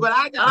minutes, but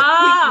I got a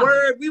quick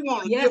word. We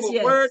want to give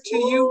a word to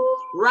you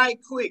right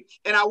quick.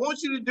 And I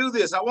want you to do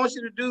this. I want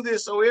you to do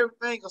this so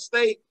everything can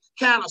stay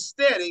kind of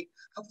steady.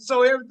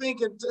 So everything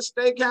can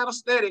stay kind of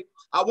steady.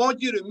 I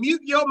want you to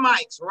mute your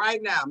mics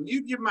right now.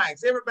 Mute your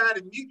mics.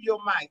 Everybody mute your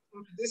mic.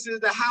 This is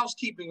the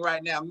housekeeping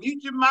right now.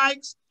 Mute your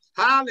mics.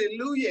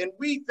 Hallelujah. And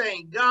we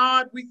thank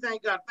God. We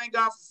thank God. Thank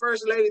God for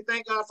First Lady.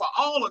 Thank God for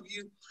all of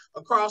you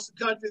across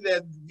the country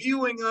that's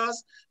viewing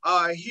us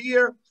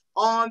here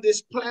on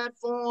this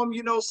platform.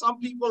 You know, some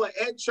people are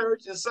at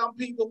church and some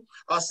people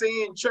are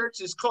saying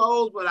church is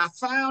closed. But I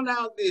found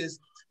out this,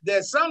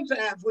 that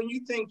sometimes when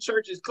you think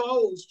church is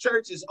closed,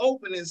 church is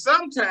open. And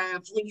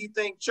sometimes when you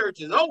think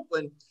church is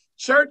open,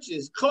 church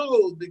is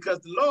closed, because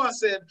the Lord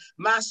said,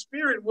 my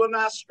spirit will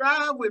not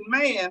strive with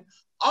man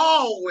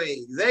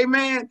always.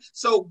 Amen.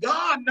 So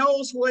God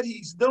knows what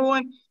he's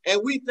doing,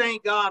 and we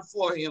thank God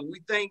for him.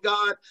 We thank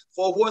God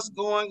for what's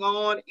going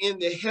on in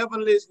the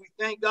heavenlies. We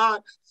thank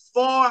God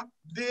for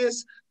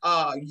this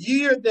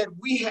year that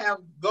we have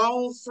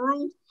gone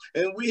through,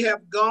 and we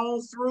have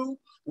gone through,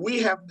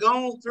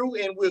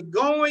 and we're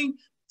going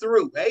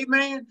through.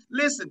 Amen.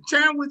 Listen,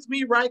 turn with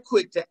me right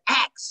quick to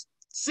Acts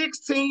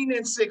 16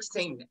 and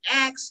 16.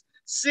 Acts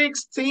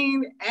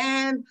 16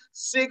 and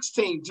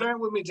 16. Turn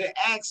with me to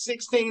Acts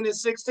 16 and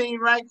 16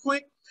 right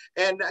quick.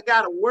 And I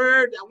got a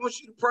word. I want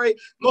you to pray.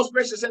 Most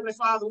gracious Heavenly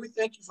Father, we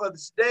thank you for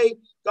this day.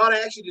 God, I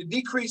ask you to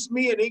decrease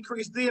me and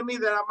increase thee in me,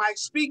 that I might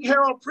speak,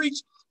 herald,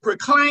 preach,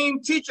 proclaim,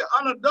 teach an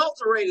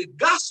unadulterated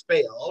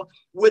gospel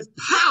with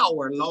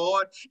power,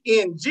 Lord,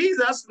 in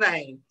Jesus'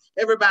 name.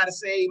 Everybody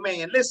say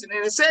amen. Listen,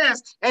 and it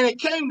says, and it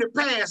came to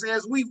pass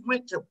as we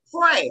went to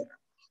prayer,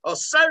 a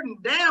certain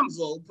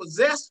damsel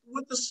possessed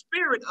with the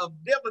spirit of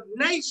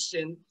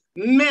divination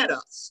met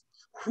us,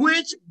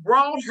 which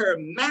brought her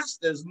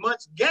masters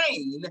much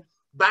gain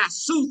by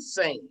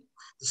soothsaying.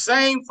 The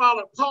same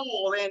followed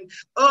Paul and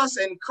us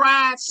and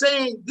cried,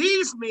 saying,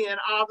 these men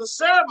are the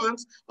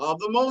servants of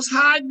the Most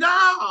High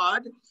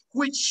God,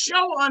 which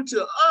show unto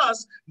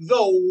us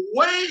the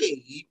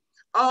way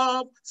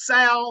of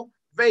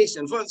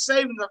salvation. For the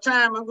saving of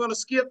time, I'm going to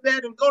skip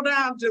that and go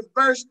down to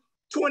verse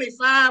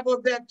 25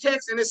 of that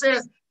text. And it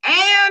says,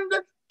 and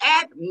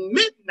at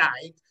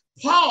midnight,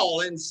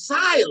 Paul and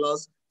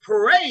Silas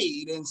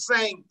prayed and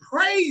sang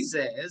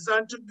praises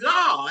unto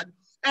God,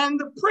 and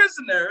the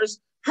prisoners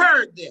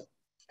heard them.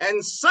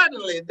 And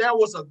suddenly there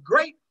was a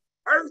great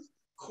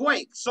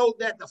earthquake, so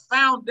that the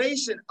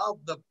foundation of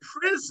the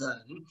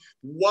prison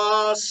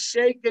was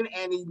shaken,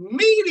 and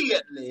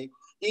immediately,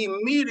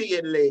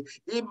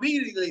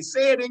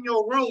 say it in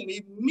your room,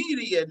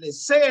 immediately,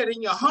 say it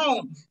in your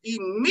home,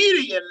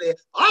 immediately,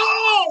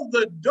 all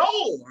the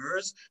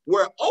doors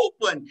were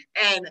open,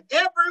 and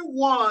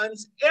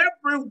everyone's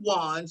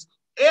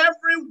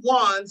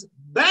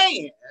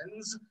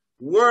bands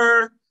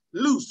were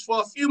loose.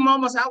 For a few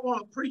moments, I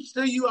want to preach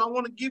to you. I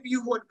want to give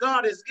you what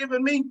God has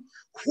given me.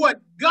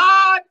 What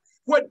got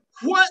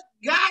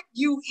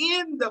you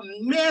in the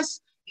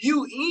mess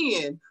you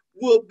in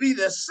will be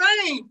the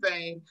same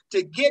thing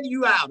to get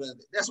you out of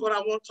it. That's what I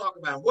want to talk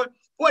about.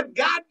 What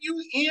got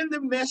you in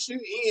the mess you're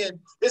in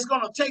is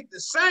going to take the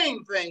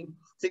same thing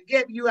to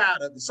get you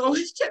out of it. So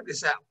let's check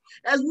this out.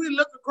 As we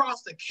look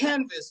across the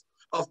canvas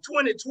of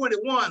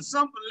 2021,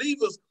 some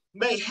believers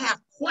may have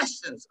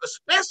questions,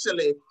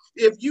 especially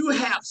if you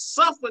have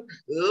suffered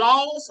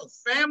loss of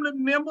family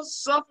members,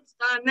 suffered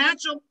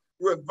financial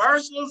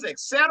reversals,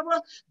 etc.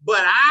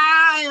 But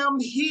I am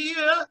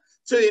here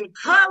to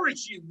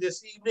encourage you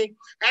this evening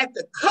at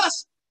the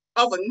cusp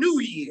of a new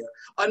year,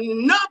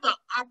 another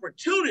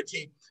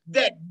opportunity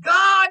that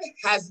God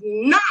has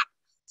not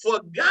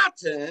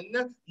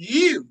forgotten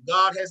you.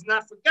 God has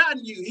not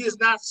forgotten you. He is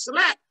not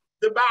slack,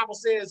 the Bible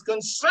says,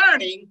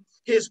 concerning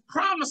his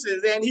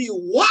promises, and he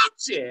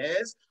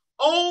watches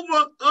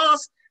over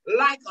us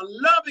like a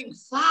loving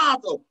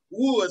father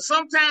would.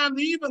 Sometimes,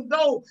 even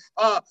though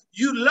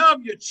you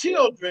love your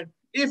children,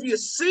 if you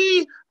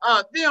see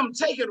them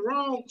taking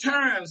wrong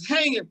turns,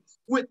 hanging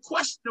with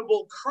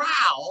questionable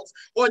crowds,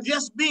 or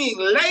just being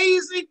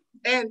lazy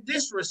and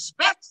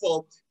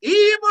disrespectful,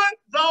 even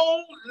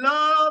though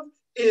love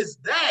is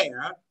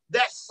there,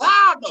 that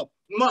father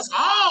must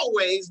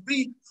always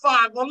be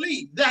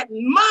fatherly. That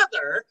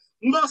mother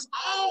must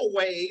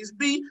always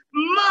be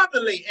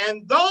motherly.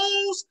 And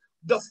those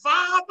the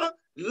Father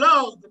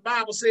loves, the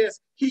Bible says,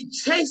 he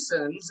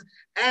chastens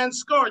and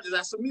scourges.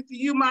 I submit to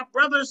you, my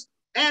brothers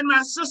and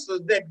my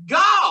sisters, that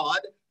God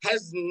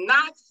has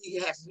not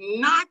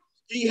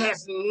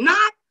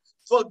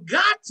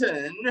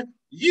forgotten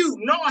you,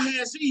 nor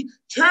has he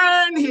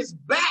turned his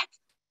back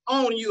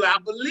on you. I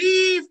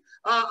believe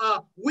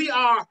we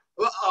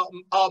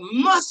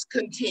must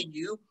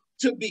continue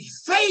to be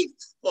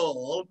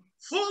faithful,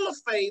 full of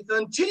faith,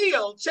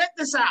 until, check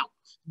this out,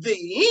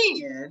 the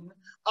end,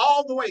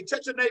 all the way.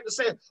 Touch your neighbor,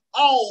 say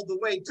all the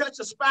way. Touch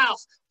a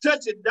spouse,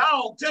 touch a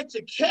dog, touch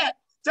a cat,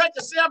 touch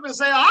yourself and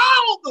say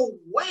all the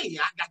way.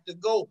 I got to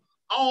go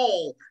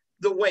all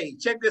the way.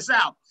 Check this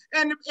out.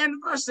 And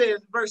verse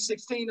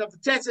 16 of the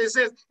text, it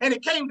says, and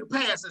it came to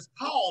pass as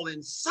Paul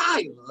and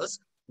Silas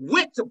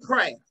went to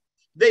prayer,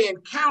 they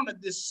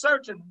encountered this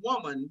certain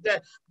woman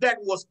that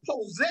was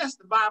possessed,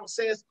 the Bible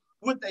says,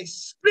 with a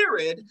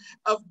spirit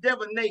of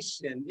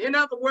divination. In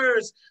other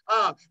words,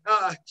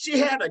 she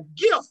had a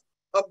gift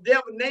of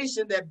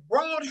divination that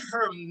brought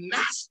her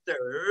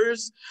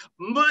masters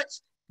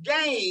much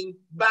gain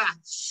by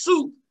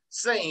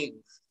soothsaying,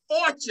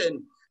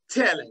 fortune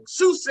telling.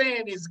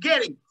 Soothsaying is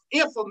getting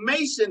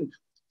information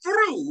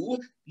through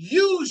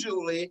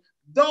usually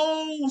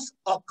those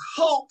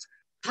occult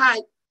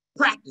type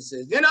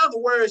practices. In other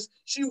words,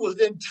 she was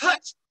in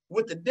touch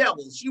with the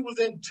devil. She was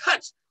in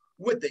touch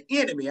with the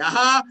enemy.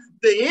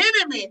 The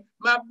enemy,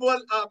 my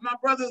brothers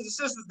and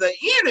sisters, the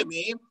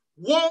enemy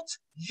wants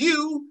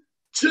you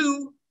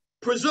to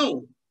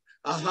presume.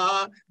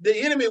 The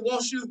enemy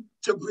wants you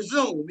to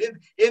presume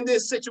in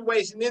this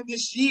situation, in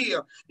this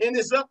year, in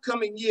this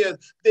upcoming year.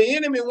 The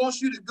enemy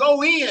wants you to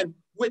go in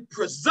with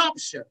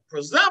presumption.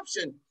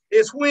 Presumption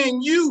is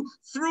when you,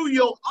 through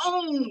your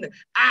own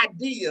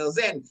ideas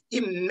and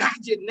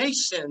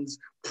imaginations,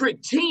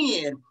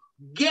 pretend,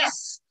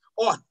 guess,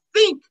 or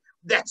think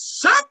that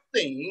something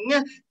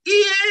something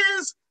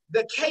is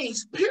the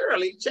case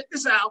purely, check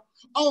this out,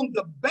 on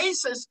the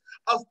basis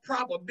of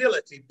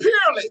probability,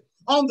 purely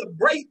on the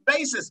great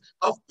basis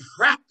of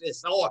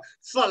practice or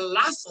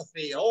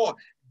philosophy or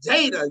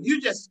data.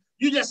 You just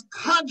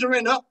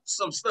conjuring up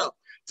some stuff.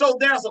 So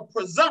there's a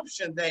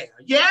presumption there.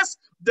 Yes,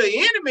 the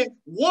enemy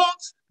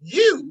wants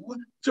you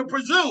to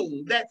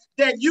presume that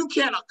you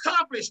can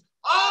accomplish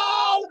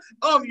all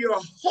of your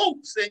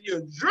hopes and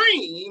your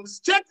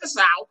dreams, check this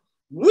out,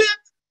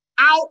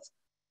 without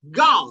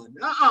God.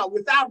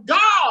 Without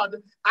God,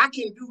 I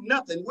can do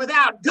nothing.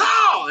 Without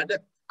God,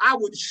 I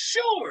would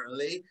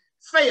surely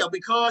fail,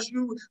 because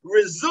you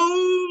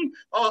resume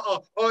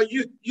or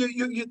you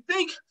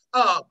think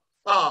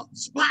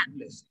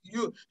spotless.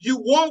 You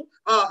want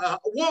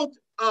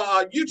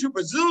you to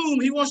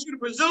presume. He wants you to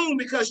presume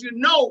because you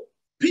know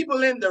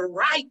people in the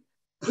right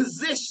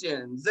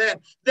positions and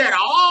that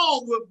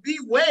all will be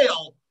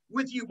well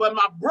with you. But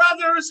my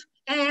brothers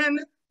and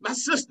my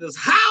sisters,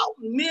 how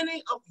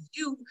many of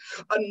you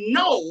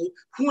know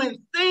when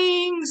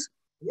things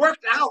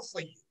worked out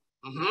for you?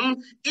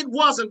 It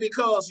wasn't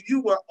because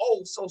you were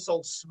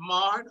so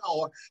smart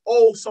or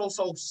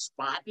so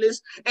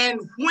spotless.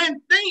 And when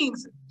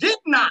things did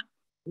not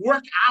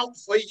work out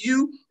for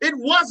you, it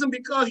wasn't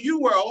because you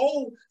were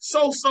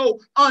so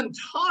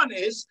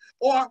untarnished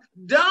or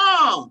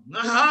dumb.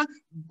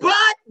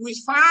 But we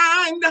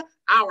find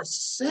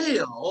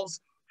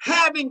ourselves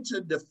having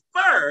to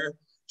defer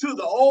to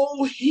the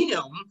old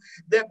hymn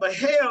that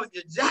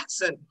Mahalia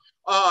Jackson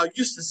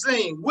used to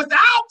sing,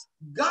 without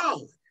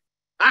God,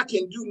 I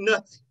can do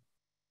nothing.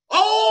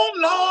 Oh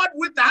Lord,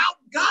 without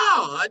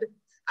God,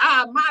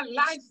 my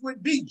life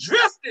would be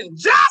drifting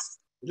just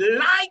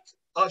like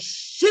a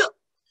ship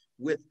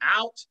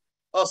without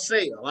a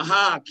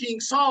sail. King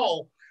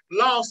Saul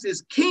lost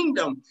his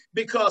kingdom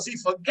because he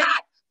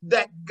forgot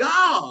that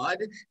God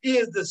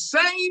is the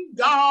same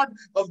God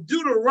of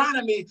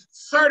Deuteronomy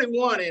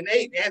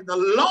 31:8, and the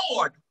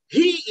Lord,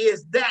 he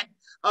is that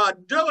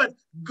doeth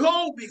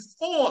go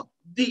before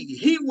thee.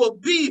 He will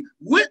be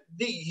with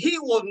thee. He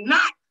will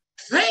not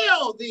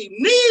fail thee,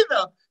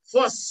 neither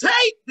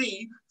forsake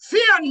thee.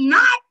 Fear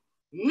not,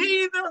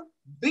 neither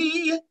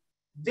be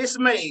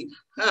dismayed.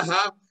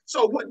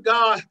 So what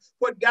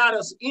got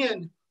us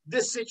in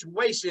this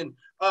situation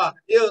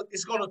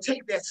is going to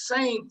take that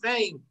same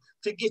thing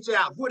to get you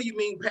out. What do you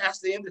mean,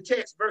 Pastor? In the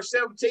text, verse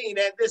 17,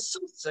 and this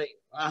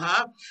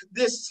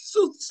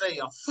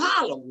soothsayer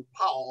followed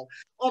Paul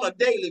on a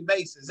daily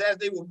basis as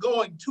they were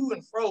going to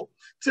and fro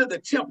to the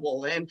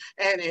temple and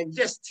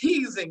just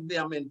teasing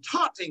them and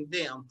taunting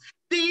them.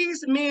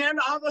 These men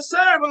are the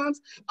servants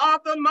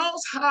of the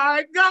Most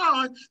High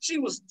God. She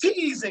was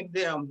teasing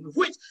them,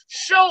 which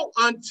show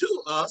unto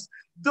us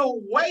the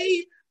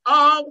way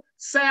of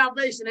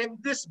salvation.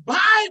 And this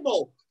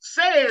Bible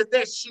says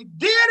that she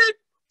did it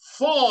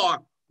for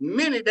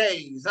many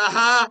days.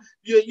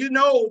 You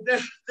know,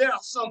 there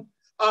are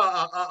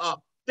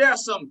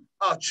some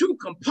true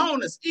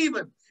components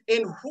even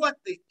in what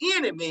the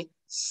enemy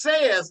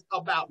says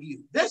about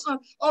you. That's not,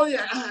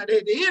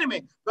 the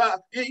enemy,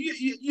 but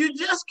you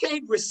just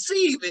can't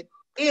receive it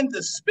in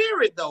the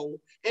spirit, though,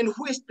 in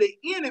which the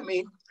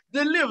enemy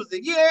delivers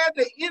it. Yeah,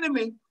 the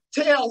enemy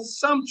tells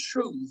some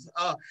truth,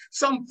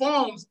 some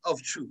forms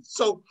of truth.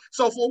 So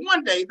for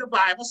one day, the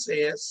Bible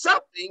says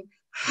something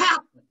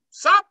happened.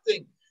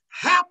 Something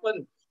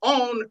happened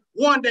on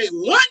one day.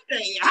 One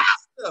day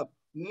after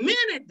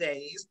many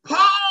days,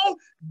 Paul,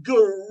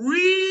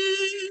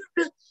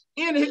 grieved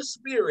in his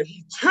spirit,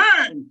 he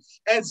turned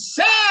and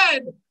said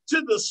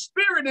to the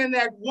spirit in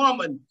that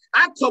woman,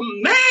 I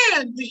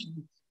command thee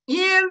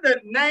in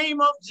the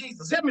name of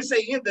Jesus. Let me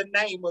say, in the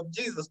name of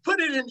Jesus. Put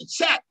it in the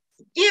chat.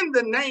 In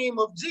the name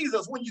of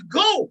Jesus. When you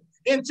go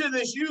into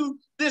this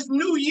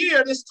new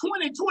year, this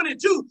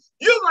 2022,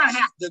 you're going to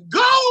have to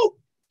go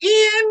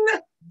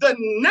in the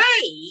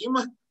name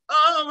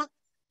of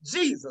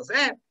Jesus.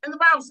 And the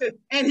Bible says,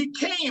 and he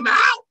came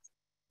out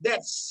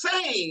that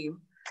same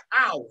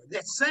hour,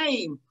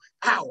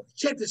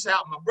 Check this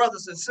out, my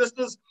brothers and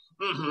sisters.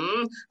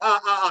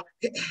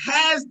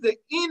 Has the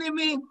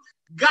enemy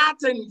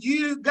gotten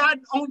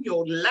on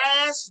your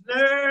last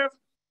nerve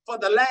for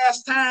the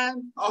last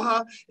time?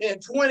 In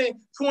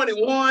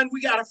 2021,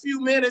 we got a few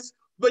minutes,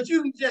 but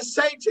you can just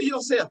say to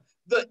yourself,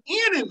 the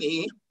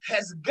enemy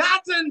has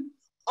gotten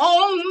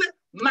on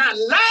my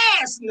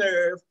last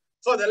nerve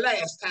for the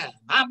last time.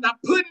 I'm not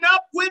putting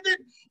up with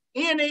it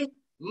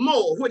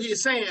anymore. What are you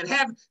saying?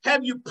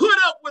 Have you put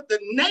up with the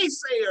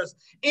naysayers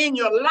in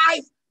your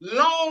life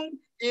long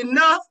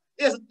enough?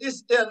 Is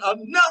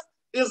enough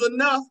is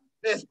enough,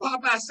 as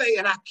Popeye say,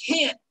 and I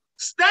can't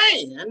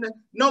stand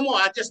no more.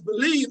 I just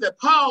believe that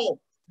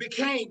Paul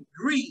became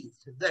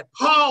grieved, that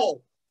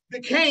Paul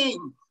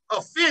became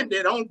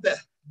offended on that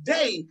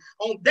day,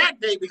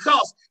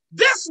 because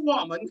this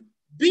woman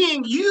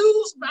being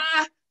used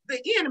by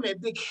the enemy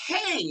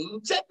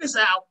became, check this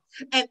out,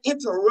 an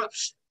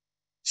interruption.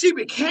 She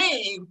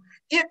became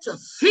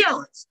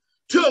interference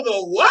to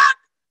the work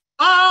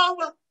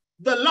of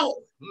the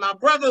Lord. My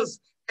brothers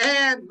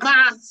and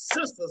my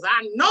sisters.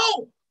 I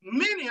know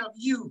many of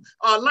you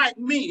are like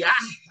me.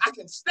 I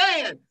can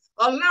stand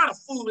a lot of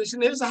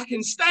foolishness. I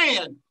can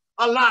stand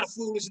a lot of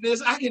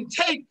foolishness. I can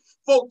take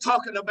folk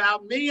talking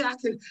about me. I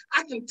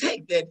can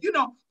take that. You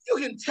know, you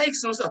can take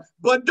some stuff,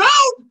 but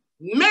don't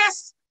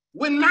mess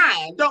with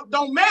mine.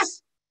 Don't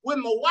mess with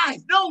my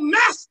wife. Don't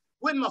mess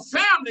with my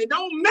family.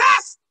 Don't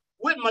mess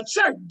with my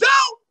church.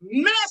 Don't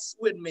mess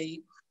with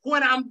me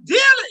when I'm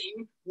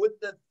dealing with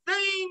the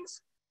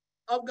things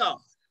of God.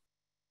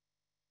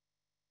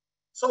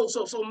 So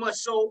much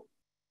so,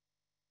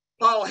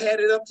 Paul had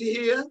it up to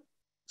here.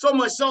 So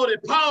much so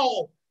that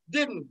Paul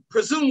didn't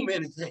presume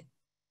anything,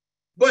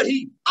 but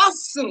he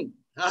assumed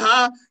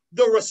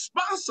the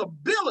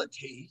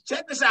responsibility,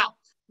 check this out,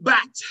 by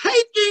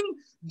taking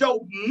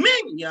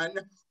dominion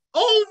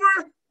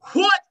over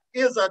what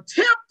is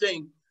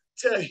attempting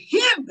to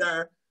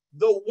hinder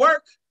the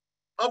work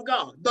of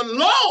God. The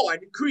Lord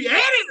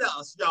created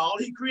us, y'all.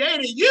 He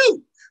created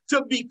you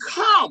to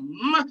become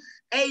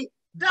a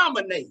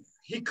dominator.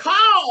 He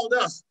called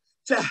us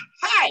to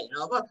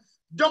have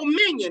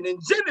dominion. In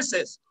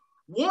Genesis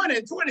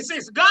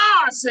 1:26,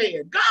 God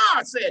said,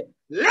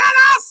 let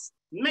us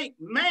make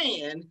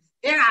man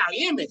in our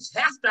image,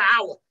 after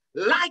our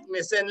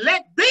likeness, and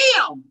let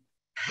them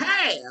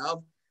have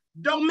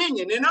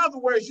dominion. In other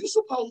words, you're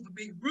supposed to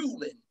be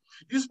ruling.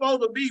 You're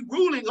supposed to be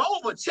ruling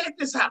over, check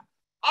this out,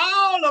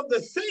 all of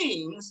the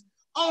things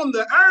on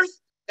the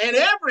earth and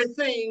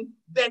everything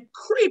that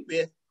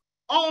creepeth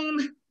on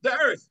the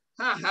earth.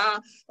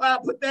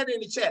 I'll put that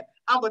in the chat.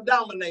 I'm a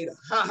dominator.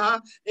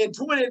 In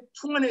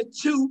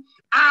 2022,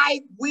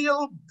 I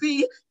will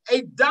be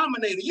a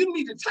dominator. You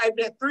need to type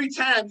that 3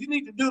 times. You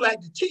need to do like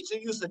the teacher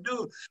used to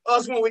do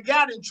us when we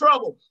got in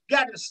trouble.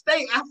 Got to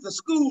stay after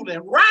school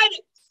and write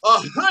it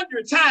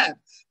 100 times.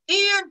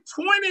 In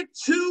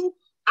 22,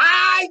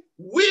 I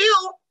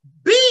will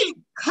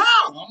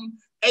become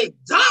a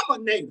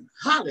dominator.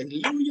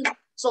 Hallelujah.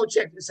 So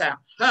check this out.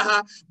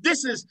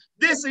 This is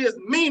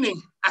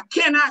meaning I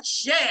cannot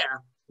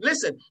share,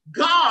 listen,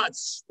 God's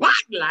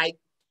spotlight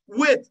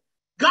with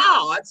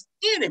God's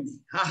enemy.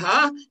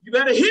 You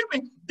better hear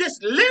me. This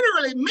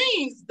literally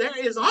means there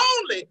is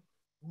only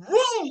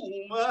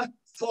room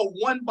for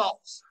one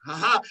boss.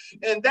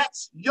 And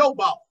that's your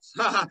boss.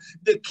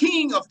 The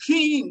King of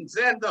Kings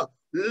and the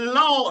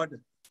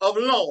Lord of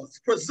Lords.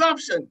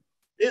 Presumption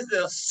is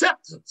the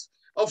acceptance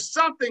of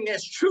something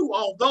as true,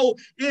 although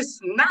it's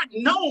not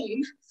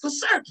known for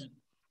certain.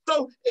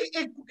 So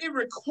it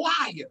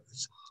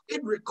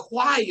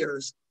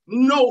requires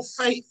no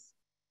faith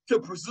to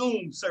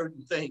presume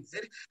certain things.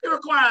 It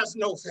requires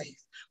no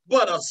faith.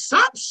 But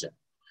assumption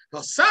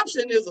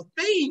is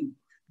a thing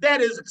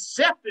that is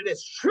accepted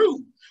as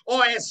true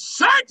or as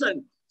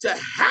certain to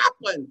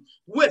happen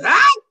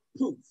without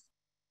proof.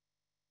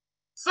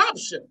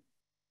 Assumption.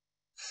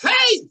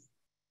 Faith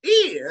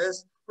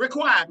is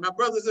required. My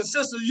brothers and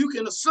sisters, you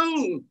can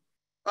assume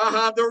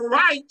the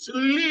right to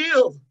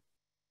live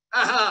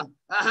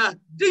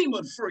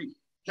demon-free.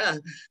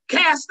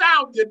 Cast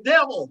out your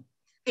devil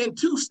in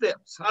 2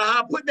 steps.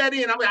 Put that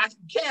in. I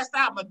can cast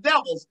out my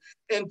devils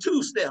in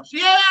 2 steps.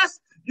 Yes,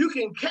 you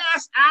can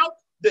cast out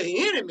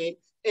the enemy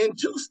in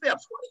 2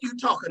 steps. What are you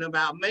talking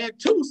about, man?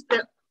 2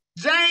 steps.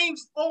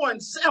 James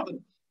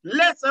 4:7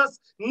 lets us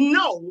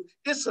know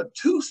it's a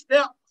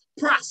 2-step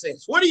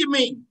process. What do you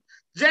mean?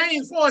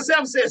 James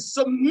 4:7 says,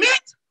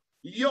 submit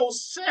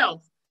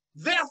yourself,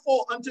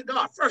 therefore, unto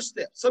God. First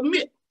step,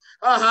 submit.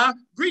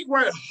 Greek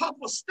word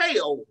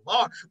hyposteo,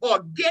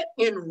 or get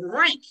in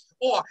rank,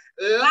 or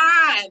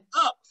line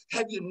up.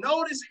 Have you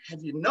noticed?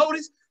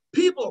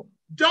 People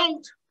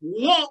don't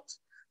want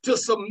to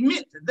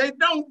submit. They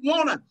don't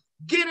want to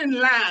get in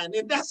line.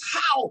 And that's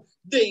how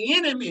the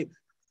enemy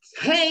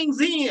hangs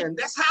in.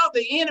 That's how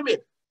the enemy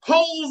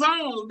holds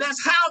on.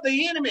 That's how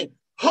the enemy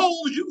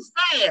holds you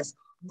fast.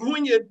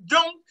 When you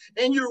don't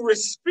and you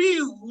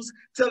refuse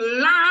to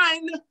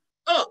line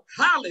up.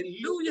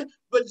 Hallelujah.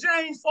 But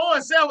James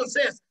 4:7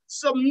 says,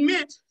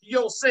 submit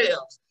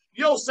yourselves.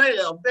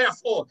 Yourself,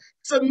 therefore,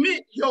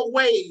 submit your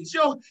ways,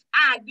 your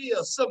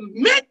ideas,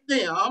 submit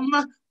them,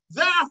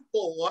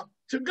 therefore,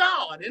 to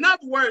God. In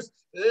other words,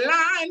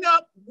 line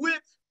up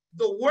with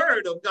the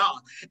word of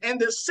God. And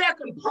the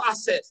second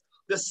process,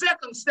 the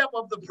second step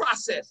of the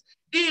process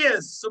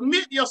is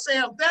submit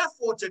yourself,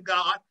 therefore, to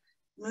God.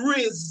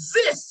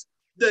 Resist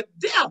the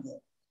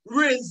devil.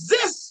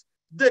 Resist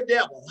the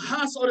devil.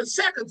 So the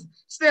second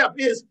step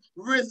is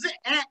resist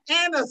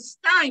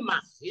anasthema,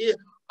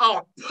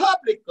 or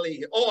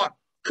publicly, or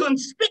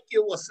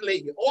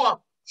conspicuously, or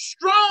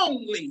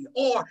strongly,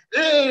 or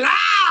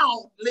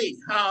loudly.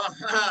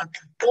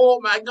 Oh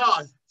my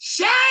God.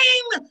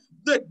 Shame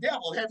the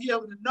devil. Have you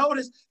ever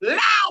noticed?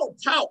 Loud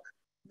talk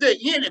the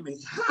enemy.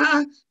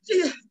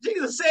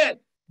 Jesus said,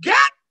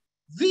 get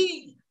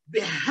thee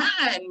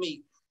behind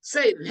me,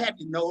 Satan. Have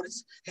you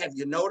noticed?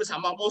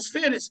 I'm almost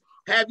finished.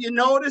 Have you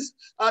noticed?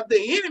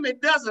 The enemy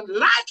doesn't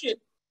like it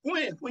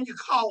when you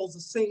cause a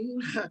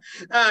scene,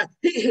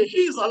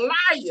 he's a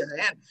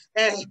liar,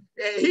 and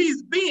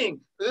he's being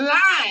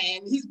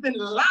lying. He's been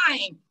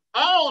lying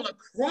all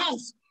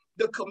across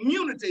the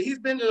community. He's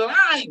been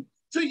lying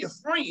to your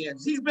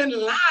friends. He's been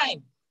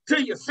lying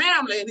to your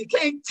family, and he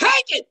can't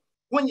take it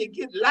when you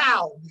get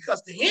loud,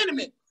 because the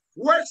enemy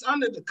works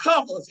under the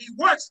covers. He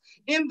works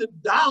in the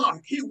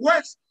dark. He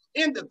works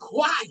in the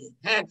quiet.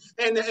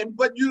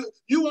 But you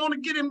want to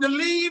get him to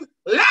leave?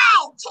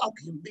 Loud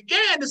talking.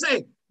 Began to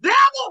say,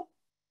 devil,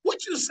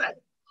 what you say?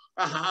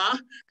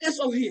 And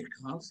so here it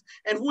comes.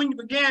 And when you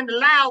began to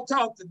loud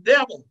talk the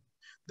devil,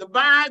 the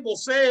Bible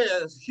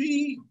says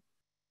he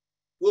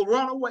will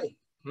run away.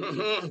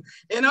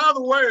 In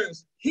other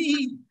words,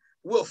 he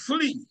will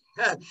flee.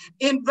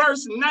 In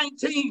verse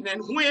 19,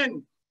 and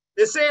when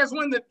it says,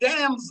 when the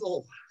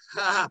damsel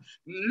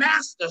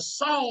master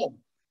saw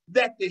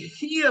that the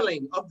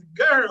healing of the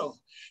girl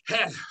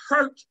had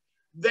hurt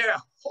their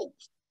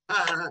hopes,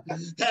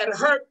 had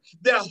hurt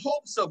their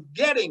hopes of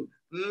getting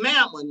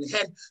mammon,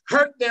 had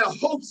hurt their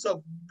hopes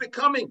of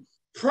becoming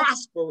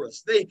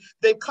prosperous,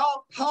 they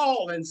called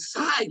Paul and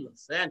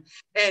Silas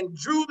and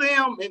drew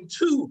them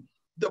into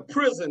the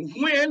prison.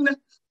 When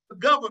the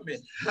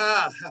government,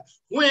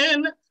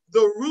 when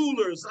the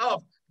rulers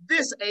of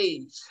this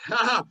age,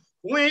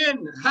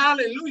 when,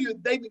 hallelujah,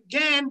 they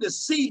began to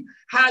see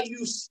how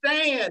you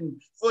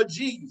stand for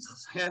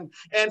Jesus, and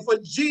for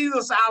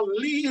Jesus I'll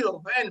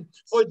live, and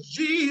for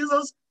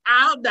Jesus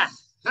I'll die.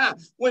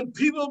 When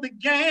people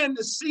began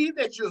to see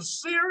that you're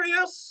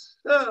serious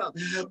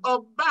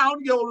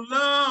about your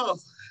love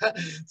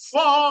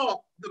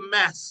for the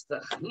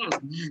master,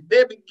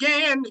 they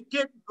began to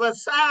get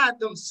beside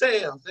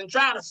themselves and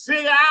try to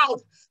figure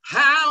out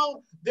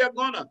how they're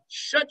gonna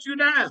shut you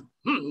down.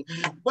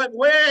 But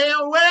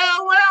well,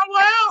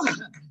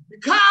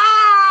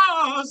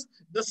 because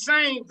the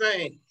same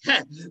thing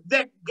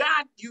that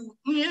got you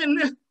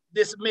in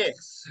this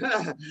mess.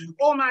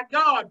 Oh my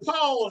God,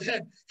 Paul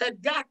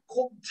had got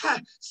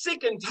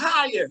sick and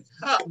tired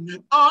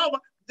of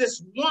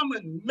this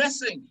woman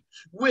messing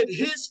with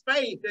his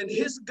faith and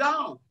his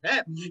God.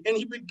 And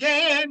he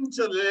began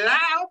to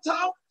loud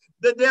talk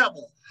the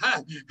devil.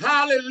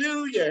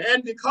 Hallelujah.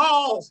 And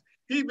because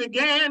he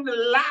began to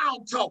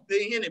loud talk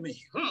the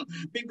enemy,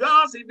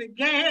 because he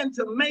began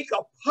to make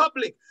a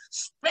public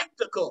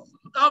spectacle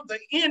of the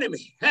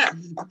enemy,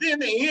 then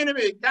the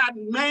enemy got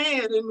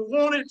mad and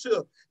wanted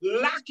to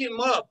lock him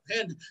up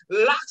and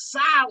lock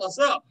Silas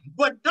up.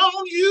 But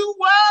don't you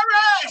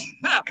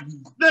worry,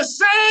 the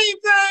same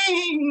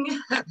thing,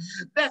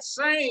 that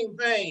same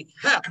thing,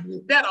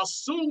 that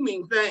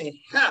assuming thing,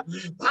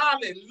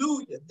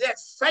 hallelujah, that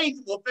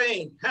faithful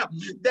thing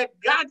that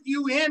got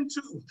you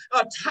into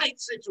a tight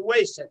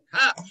situation,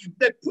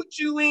 that put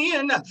you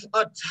in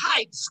a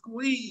tight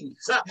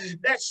squeeze,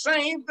 that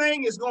same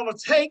thing is going to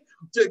take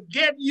to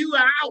get you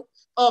out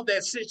of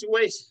that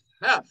situation.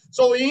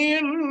 So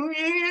in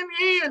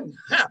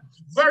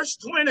verse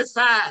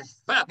 25,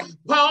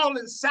 Paul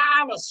and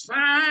Silas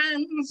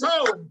find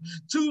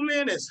 2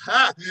 minutes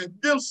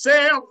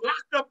themselves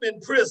locked up in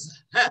prison.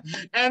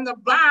 And the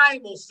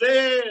Bible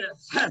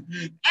says, at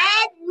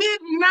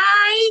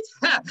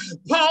midnight,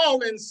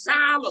 Paul and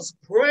Silas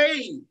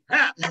prayed.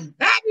 At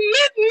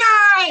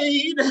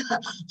midnight,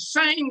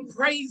 sang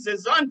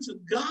praises unto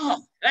God.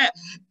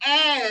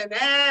 And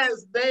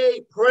as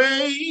they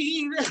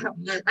prayed,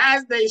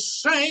 as they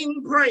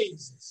sang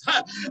praises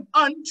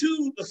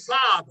unto the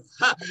Father,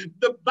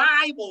 the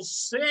Bible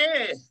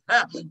said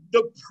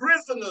the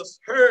prisoners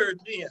heard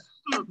them.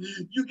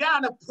 You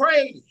got to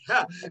pray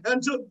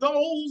until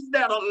those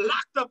that are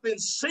locked up in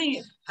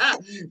sin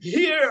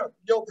hear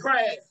your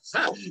prayers.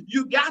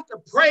 You got to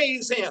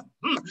praise him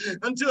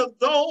until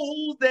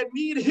those that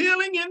need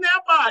healing in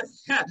their body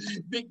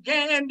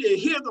began to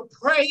hear the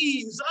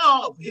praise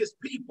of his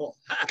people.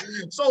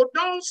 So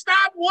don't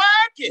stop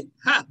working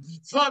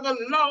for the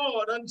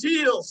Lord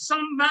until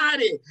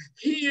somebody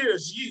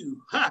hears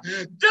you.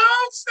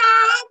 Don't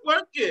stop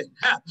working.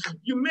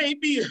 You may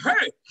be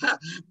hurt,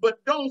 but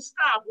don't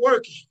stop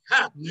working.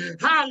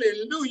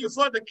 Hallelujah,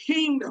 for the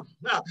kingdom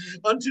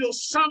until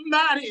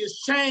somebody is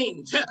changed.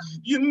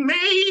 You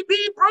may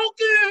be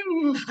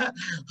broken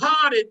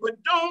hearted, but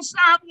don't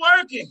stop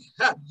working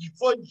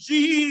for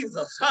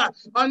Jesus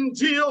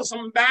until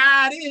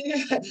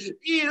somebody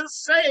is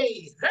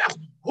saved.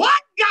 What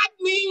got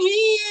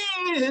me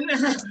in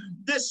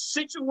this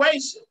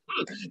situation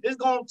is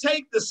going to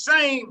take the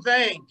same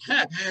thing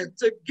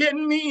to get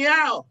me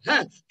out.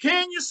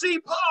 Can you see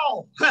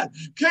Paul?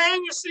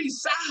 Can you see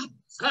Silas?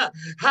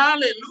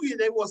 Hallelujah.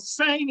 They were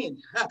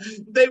singing.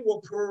 They were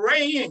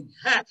praying.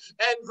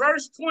 And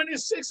verse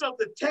 26 of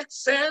the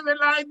text says it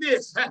like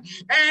this. And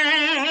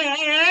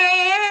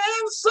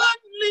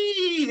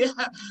suddenly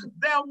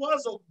there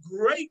was a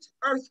great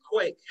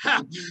earthquake.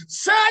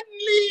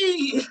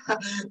 Suddenly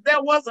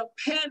there was a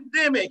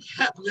pandemic.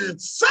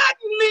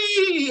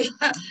 Suddenly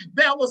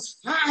there was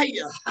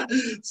fire.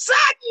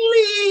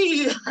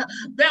 Suddenly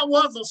there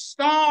was a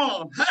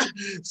storm.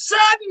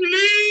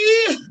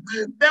 Suddenly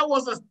there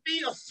was a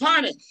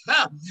theophanic,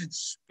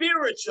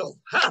 spiritual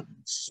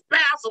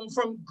spasm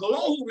from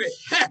glory.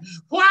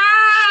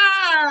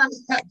 Why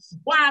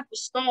the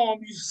storm,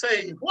 you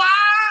say? Why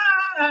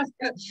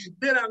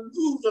did I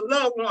lose a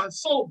loved one?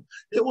 So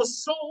it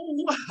was so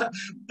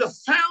the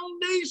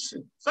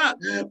foundation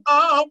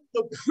of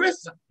the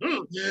prison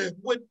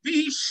would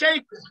be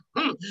shaken.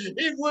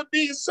 It would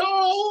be so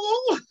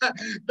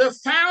the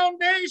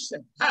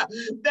foundation that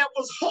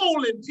was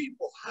holding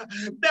people,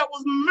 that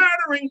was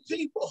murdering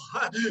people,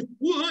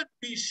 would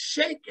be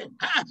shaken.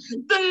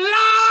 The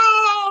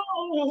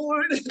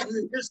Lord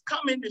is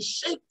coming to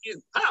shake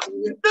you.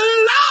 The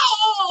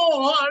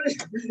Lord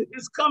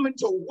is coming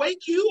to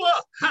wake you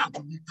up.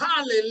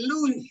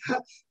 Hallelujah.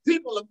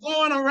 People are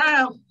going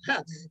around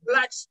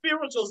like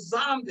spiritual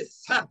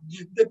zombies.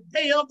 The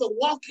day of the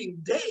walking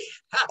dead.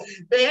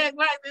 They act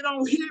like they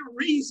don't hear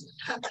reason.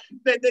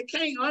 That they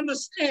can't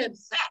understand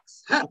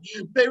facts.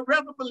 They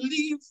rather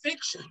believe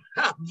fiction.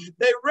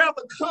 They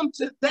rather come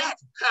to that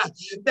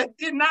that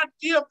did not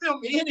give them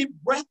any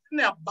breath in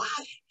their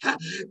body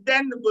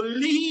than to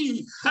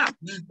believe.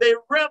 They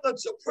rather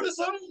to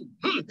presume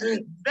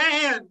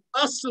than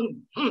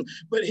assume.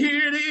 But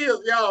here it is,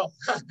 y'all.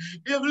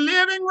 If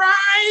living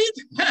right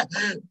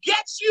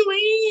gets you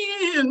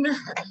in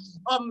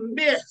a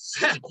mess,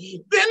 then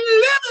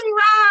living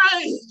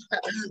right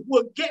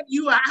will get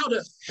you out of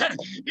it.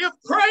 If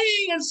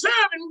praying and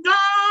serving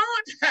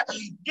God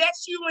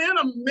gets you in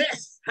a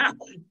mess,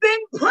 then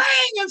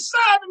praying and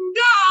serving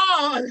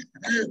God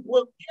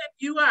will get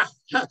you out.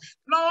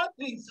 Lord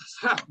Jesus,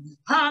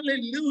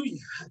 hallelujah.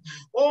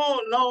 Oh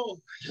Lord,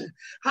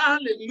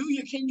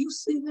 hallelujah. Can you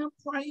see them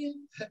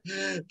praying?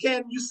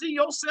 Can you see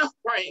yourself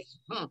praying?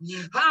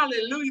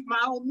 Hallelujah.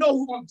 I don't know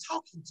who I'm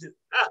talking to.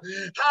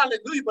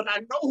 Hallelujah, but I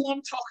know who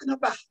I'm talking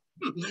about.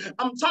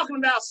 I'm talking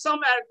about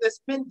somebody that's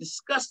been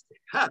disgusted.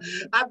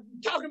 I'm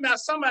talking about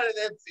somebody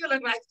that's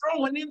feeling like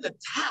throwing in the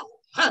towel.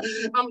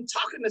 I'm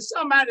talking to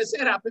somebody that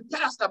said, I've been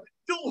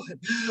doing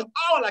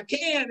all I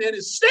can, and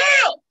it's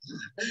still,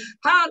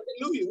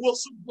 hallelujah,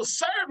 we're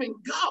serving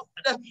God,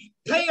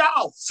 pay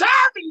off.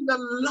 Serving the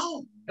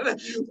Lord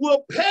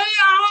will pay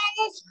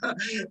off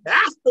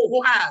after a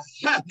while.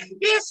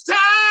 It's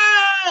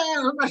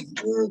time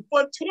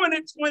for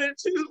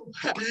 2022.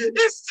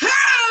 It's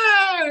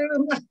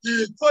time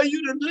for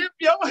you to lift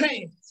your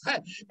hands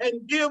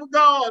and give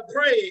God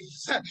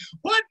praise.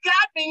 What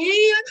got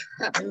me in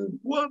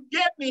will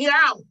get me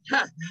out.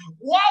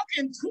 Walk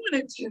in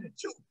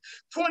 2022.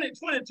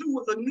 2022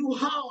 with a new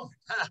heart.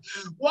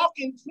 Walk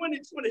in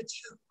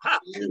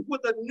 2022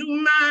 with a new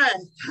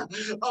mind,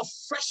 a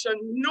fresh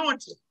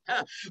anointing.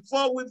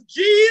 For with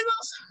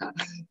Jesus,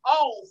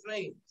 all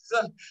things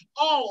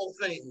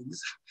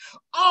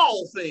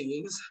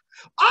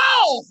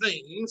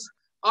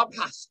are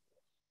possible.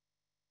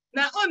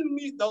 Now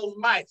unmute those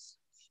mics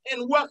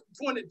and welcome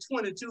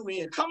 2022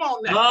 in. Come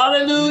on now.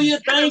 Hallelujah.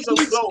 Thank you.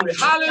 Glory.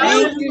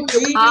 Hallelujah.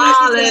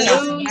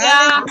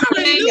 Hallelujah.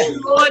 Thank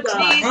you, Lord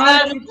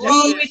Jesus.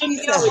 Glory to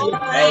your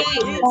name.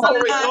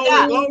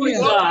 Glory,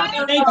 God.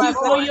 Thank you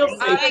for your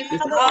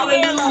faithfulness.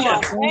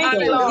 Hallelujah. Thank you,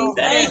 Lord.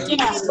 Thank you,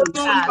 God.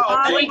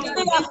 Thank you.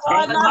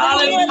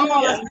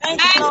 Hallelujah.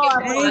 Thank you,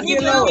 Lord. Thank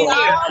you, Lord.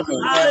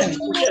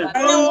 Hallelujah.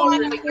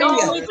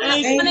 Hallelujah. Thank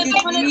Thank you. you,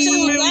 Jesus. Thank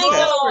you,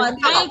 Lord.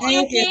 Thank you,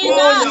 Thank you. Jesus.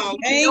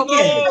 Thank you.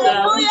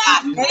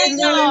 Hallelujah. Thank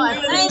you, Lord.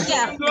 Thank you.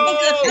 Thank you.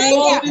 Thank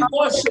Lord, you. we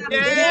worship you.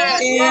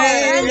 Yes, Yeah, Lord.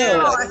 Thank you,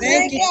 Lord. Lord. Thank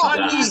Thank you, you.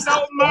 Jesus.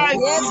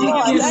 Yes, Lord. Thank you,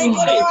 Lord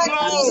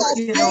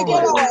Jesus. Thank you,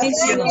 Lord. Thank you,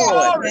 Thank you.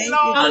 Lord. Thank you,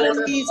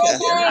 Hallelujah. Jesus.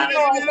 Thank you, Lord.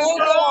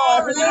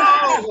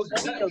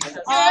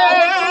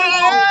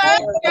 Thank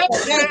you,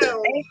 Lord.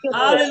 Thank you.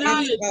 Hallelujah. Yes,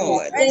 Hallelujah.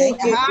 Lord. Thank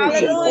Thank you. you, Jesus.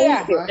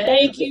 Hallelujah.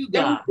 Thank you,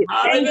 God.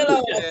 Thank you,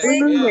 Lord. Hallelujah.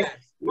 Thank you.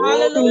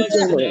 Oh, bless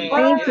your Hallelujah. name.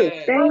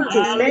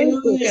 Hallelujah.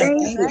 Hallelujah. Thank you,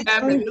 Jesus.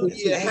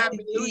 Hallelujah. Thank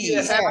you, Hallelujah.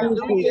 Jesus.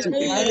 Hallelujah.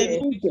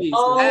 Thank you, Jesus.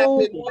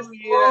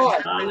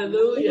 Hallelujah. Hallelujah.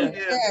 Hallelujah.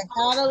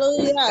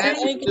 Hallelujah.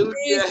 Thank you, Hallelujah.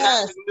 Jesus.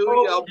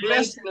 Hallelujah. A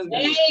blessing of you.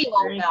 Thank you,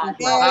 God.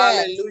 Yes.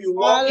 Hallelujah.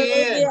 Walk in.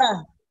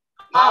 Hallelujah.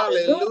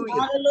 Hallelujah.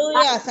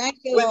 Hallelujah. Thank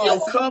you, With Lord. your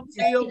cup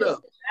filled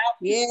up.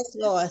 Yes,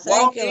 Lord.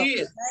 Walk Thank you, Lord. in.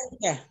 Thank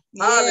you. Yes.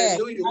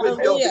 Hallelujah. With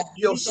Hallelujah.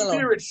 your Thank you, Lord.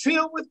 spirit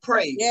filled with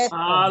praise Yes.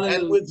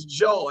 and with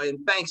joy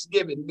and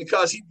thanksgiving,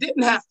 because he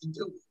didn't have to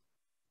do it.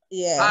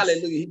 Yes.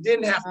 Hallelujah. He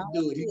didn't have to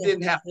do it. He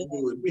didn't have to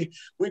do it.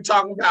 We're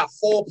talking about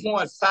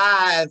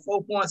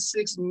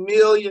 4.6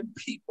 million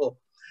people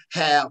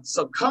have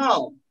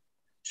succumbed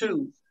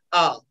to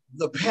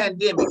the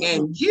pandemic,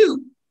 and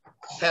you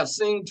have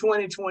seen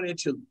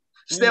 2022.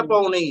 Step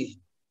on in.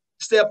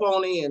 Step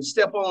on in.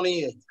 Step on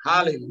in.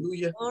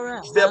 Hallelujah. All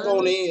right. Step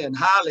on in.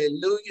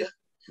 Hallelujah.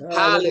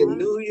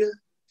 Hallelujah.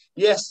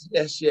 Yes,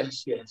 yes,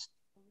 yes, yes.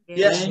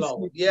 Yes,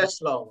 Lord. Yes,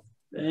 Lord.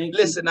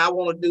 Listen, I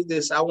want to do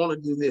this. I want to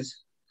do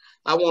this.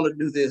 I want to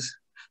do this.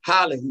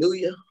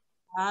 Hallelujah.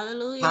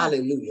 Hallelujah.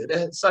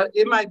 Hallelujah. So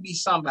it might be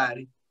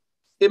somebody.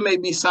 It may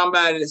be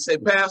somebody that say,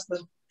 Pastor,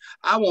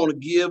 I want to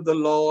give the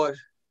Lord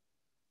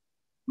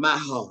my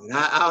heart.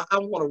 I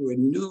want to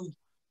renew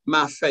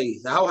my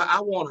faith. I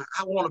want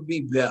to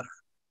be better.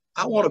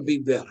 I want to be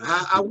better.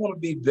 I want to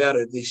be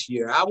better this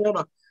year. I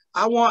want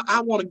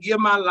to give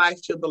my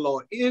life to the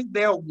Lord. Is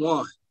there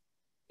one?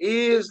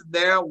 Is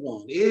there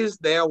one? Is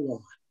there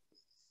one?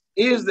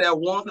 Is there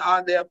one?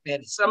 Are there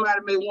many? Somebody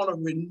may want to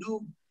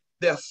renew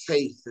their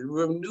faith and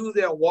renew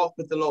their walk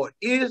with the Lord.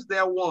 Is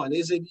there one?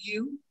 Is it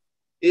you?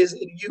 Is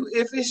it you?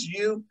 If it's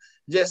you,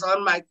 just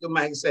unmic your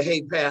mic and say,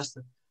 hey,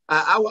 Pastor,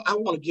 I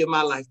want to give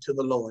my life to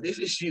the Lord. If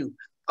it's you,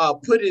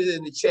 put it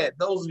in the chat.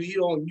 Those of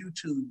you on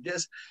YouTube,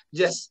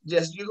 just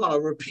you're gonna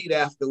repeat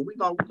after. We're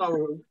gonna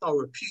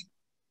repeat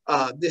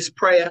this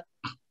prayer,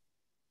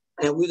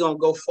 and we're gonna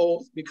go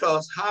forth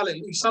because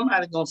hallelujah,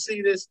 somebody's gonna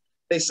see this.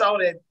 They saw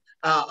that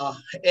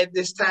at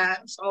this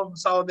time. Some of them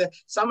saw that.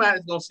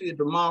 Somebody's gonna see it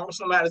tomorrow.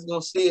 Somebody's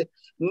gonna see it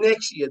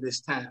next year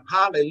this time.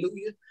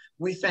 Hallelujah.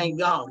 We thank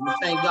God. We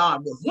thank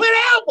God. But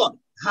whenever,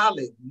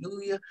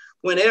 hallelujah,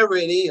 whenever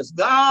it is,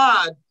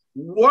 God's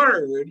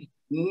word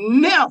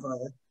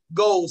never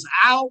goes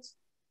out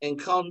and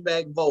comes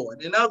back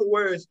void. In other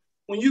words,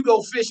 when you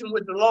go fishing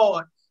with the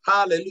Lord,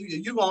 hallelujah,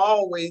 you're going to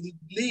always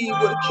leave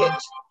with a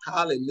catch.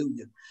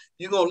 Hallelujah.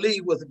 You're going to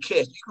leave with a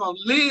catch. You're going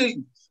to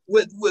leave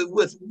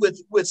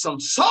with some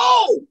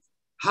soul.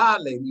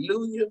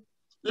 Hallelujah.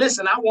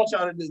 Listen, I want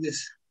y'all to do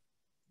this.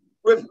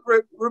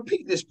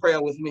 Repeat this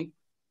prayer with me.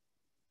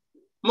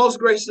 Most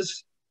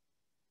gracious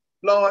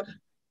Lord,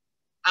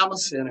 I'm a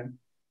sinner.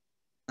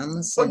 I'm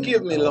a sinner.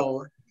 Forgive me,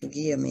 Lord.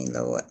 Forgive me,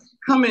 Lord.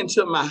 Come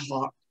into my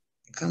heart.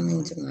 Come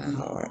into my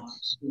heart.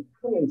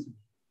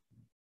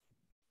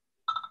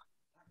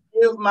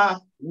 Give my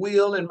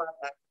will and my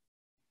life.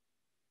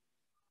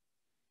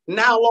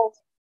 Now, Lord,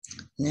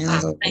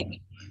 I thank you.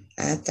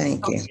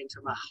 Come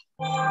into my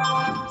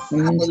heart.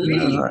 I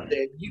believe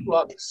that you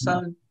are the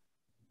Son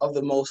of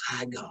the Most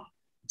High God.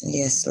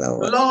 Yes,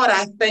 Lord. Lord,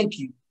 I thank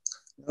you.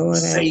 Lord, I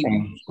thank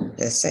you.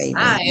 The Savior.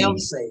 I am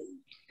saved.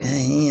 I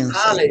am.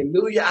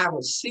 Hallelujah. I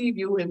receive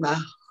you in my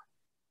heart.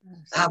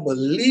 I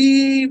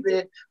believe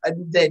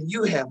that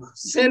you have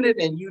ascended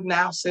and you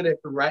now sit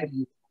at the right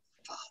hand of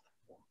the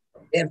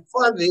Father. And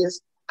for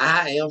this,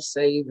 I am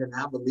saved and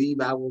I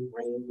believe I will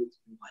reign with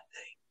you one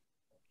day.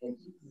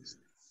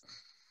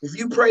 If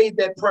you prayed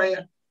that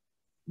prayer,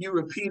 you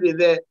repeated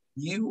that,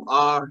 you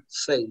are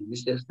saved.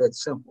 It's just that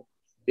simple.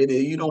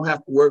 You don't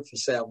have to work for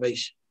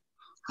salvation.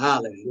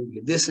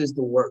 Hallelujah. This is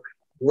the work.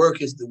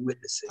 Work is the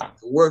witnessing.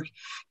 The work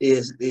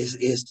is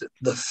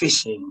the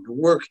fishing. The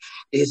work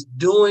is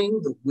doing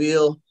the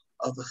will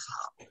of the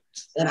Father.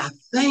 And I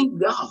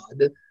thank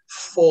God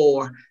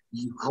for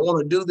you. I want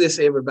to do this,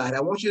 everybody.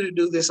 I want you to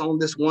do this on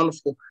this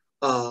wonderful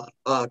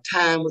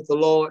time with the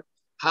Lord.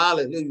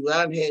 Hallelujah.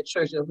 I had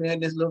church up here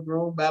in this little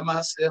room by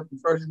myself, the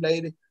First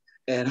Lady.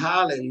 And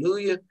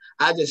hallelujah.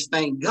 I just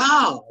thank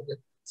God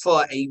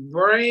for a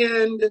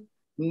brand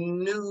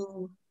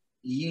new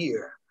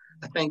year.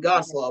 I thank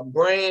God for a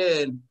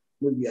brand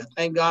new year. I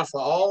thank God for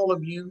all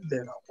of you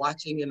that are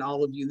watching and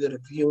all of you that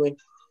are viewing.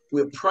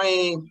 We're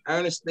praying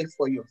earnestly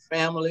for your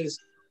families.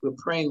 We're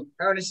praying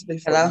earnestly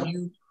for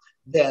you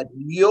that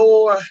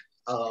your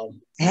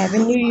Happy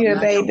New Year,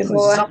 baby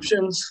boy.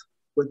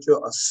 With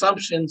your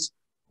assumptions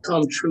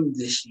come true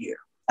this year.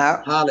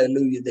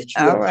 Hallelujah. That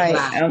you all right.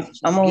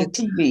 I'm on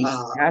TV.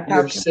 I'll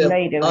talk to you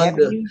later.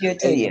 Happy New Year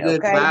to you.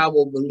 Good okay?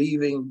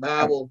 Bible-believing,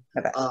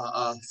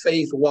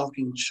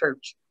 faith-walking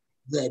church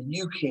that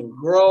you can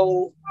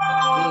grow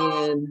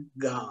in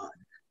God.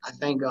 I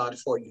thank God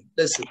for you.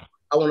 Listen,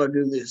 I want to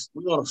do this.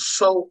 We're going to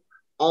sow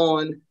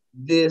on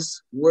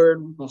this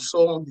word. We're going to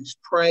sow on these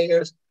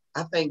prayers.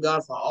 I thank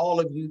God for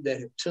all of you that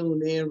have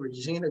tuned in.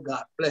 Regina,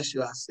 God bless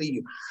you. I see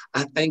you.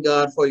 I thank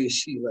God for you,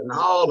 Sheila, and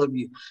all of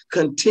you.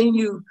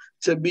 Continue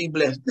to be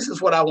blessed. This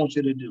is what I want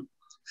you to do.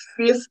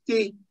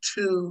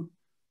 $52.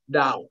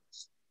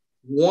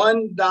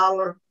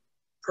 $1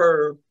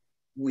 per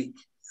week.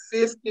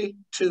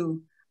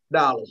 $52.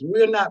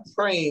 We're not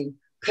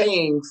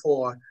paying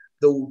for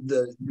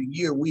the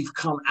year we've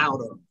come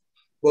out of,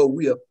 but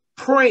we are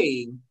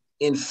praying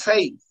in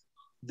faith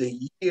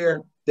the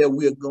year that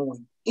we're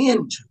going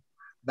into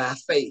by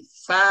faith.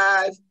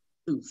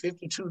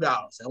 $52.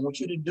 I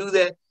want you to do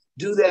that.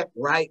 Do that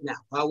right now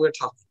while we're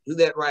talking. Do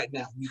that right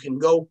now. You can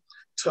go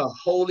to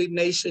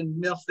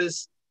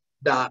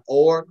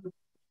holynationmemphis.org.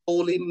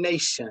 Holy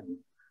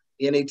Nation,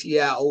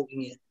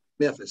 N-A-T-I-O-N,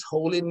 Memphis.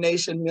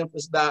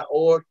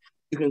 holynationmemphis.org.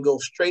 You can go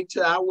straight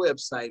to our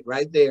website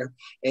right there,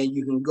 and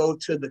you can go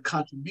to the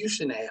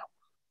contribution app.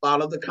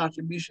 Follow the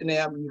contribution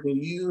app. You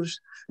can use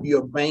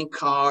your bank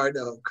card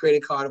or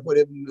credit card or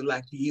whatever you would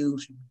like to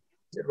use.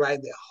 It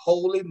right there,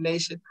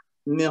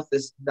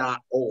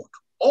 holynationmemphis.org.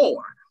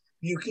 Or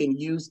you can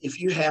use, if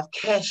you have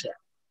Cash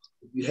App,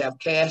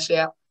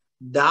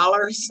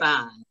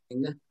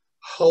 $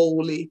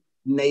 Holy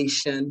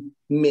Nation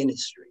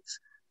Ministries.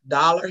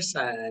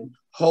 $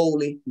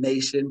 Holy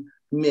Nation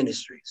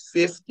Ministries.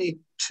 $52.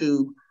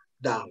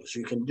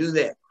 You can do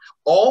that.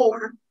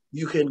 Or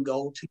you can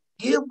go to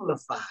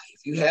Givelify.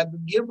 If you have the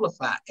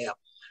Givelify app,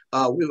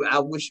 I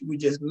wish you would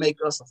just make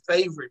us a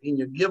favorite in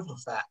your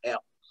Givelify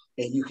app.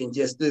 And you can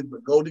just do it,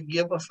 but go to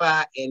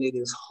Givelify, and it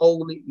is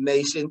Holy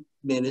Nation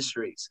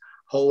Ministries,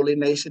 Holy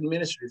Nation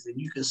Ministries, and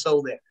you can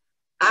sow that.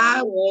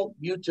 I want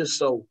you to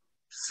sow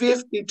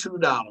 $52,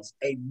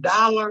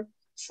 $1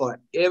 for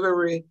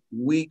every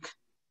week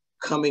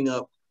coming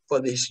up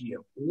for this year.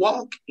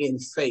 Walk in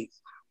faith.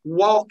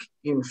 Walk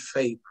in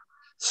faith.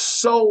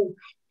 Sow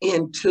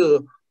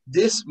into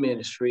this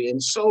ministry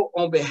and sow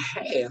on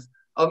behalf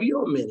of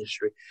your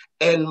ministry.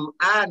 And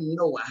I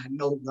know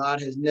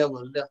God has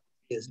never left,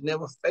 has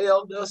never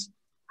failed us.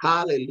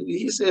 Hallelujah.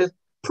 He says,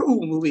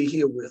 prove me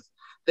herewith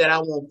that I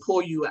won't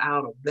pour you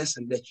out a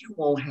blessing that you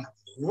won't have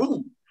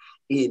room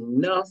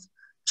enough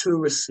to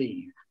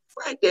receive.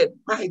 Write that.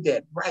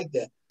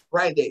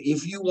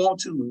 If you want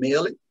to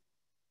mail it,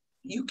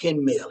 you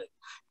can mail it.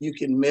 You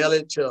can mail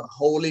it to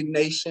Holy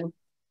Nation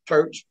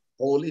Church,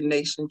 Holy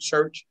Nation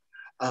Church.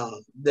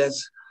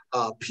 That's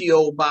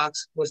P.O.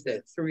 Box, what's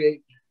that?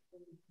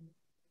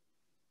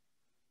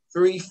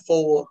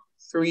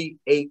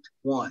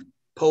 34381.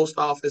 Post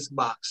Office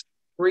Box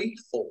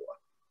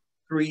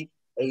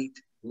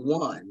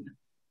 34381.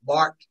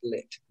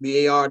 Bartlett,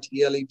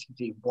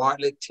 B-A-R-T-L-E-T-T,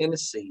 Bartlett,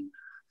 Tennessee,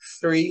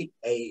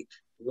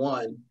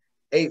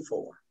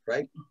 38184,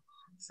 right?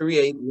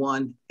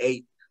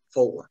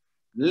 38184.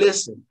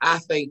 Listen, I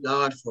thank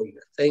God for you.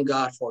 Thank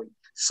God for you.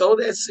 Sow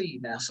that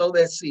seed now. Sow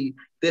that seed.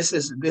 This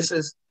is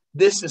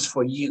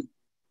for you.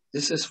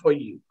 This is for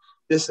you.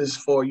 This is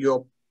for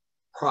your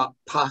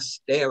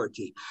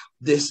posterity.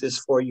 This is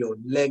for your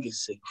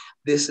legacy.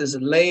 This is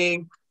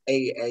laying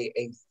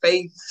a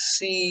faith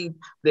seed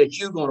that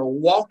you're going to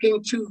walk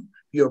into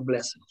your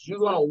blessings. You're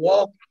going to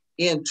walk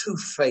into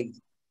faith.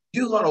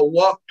 You're going to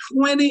walk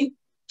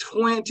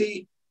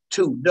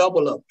 2022,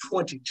 double up,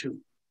 22,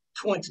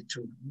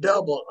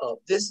 double up.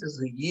 This is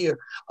a year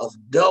of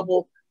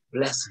double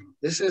blessing.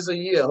 This is a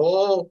year,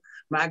 oh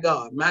my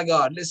God,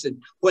 listen,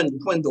 when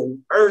the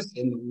earth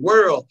and the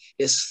world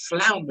is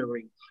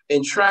floundering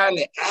and trying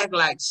to act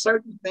like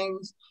certain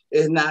things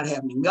is not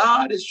happening,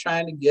 God is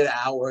trying to get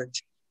our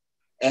attention.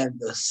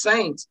 And the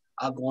saints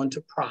are going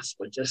to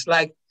prosper, just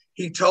like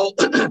he told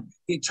the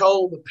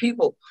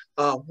people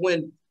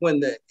when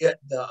the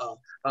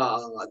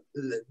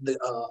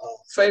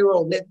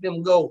Pharaoh let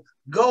them go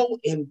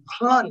and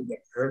plunder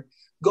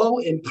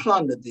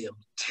them.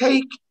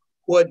 Take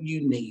what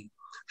you need.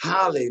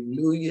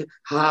 Hallelujah,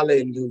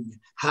 hallelujah,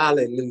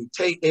 hallelujah.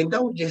 Take, and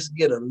don't just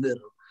get a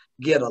little,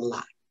 get a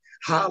lot.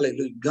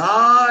 Hallelujah.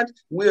 God,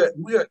 we're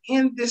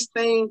in this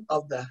thing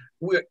of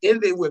we're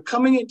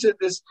coming into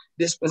this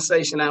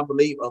dispensation, I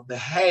believe, of the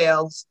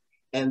haves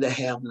and the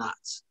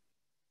have-nots.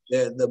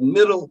 The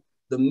middle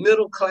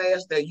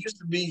class. There used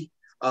to be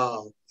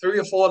 3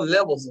 or 4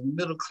 levels of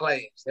middle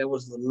class. There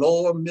was the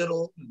lower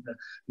middle, the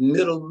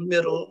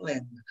middle,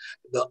 and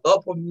the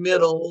upper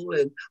middle,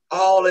 and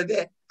all of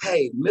that.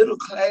 Hey, middle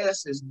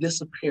class is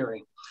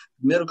disappearing.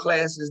 Middle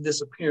class is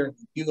disappearing.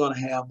 You're going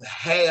to have the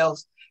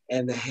haves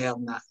and the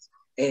have-nots.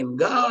 And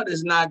God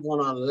is not going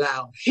to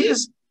allow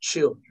his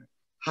children.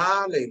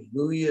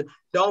 Hallelujah.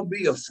 Don't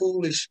be a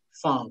foolish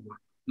farmer.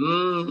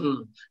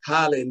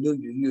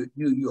 Hallelujah.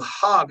 You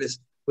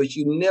harvest, but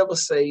you never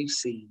save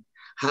seed.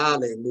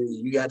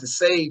 Hallelujah. You got to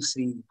save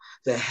seed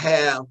to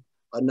have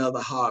another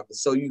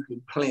harvest so you can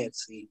plant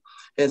seed.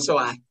 And so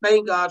I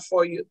thank God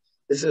for you.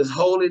 This is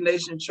Holy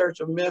Nation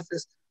Church of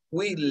Memphis.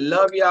 We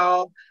love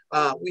y'all.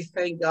 We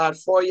thank God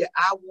for you.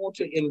 I want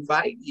to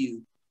invite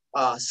you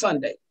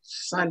Sunday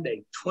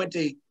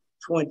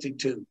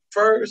 2022,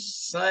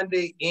 first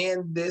Sunday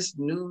in this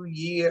new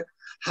year.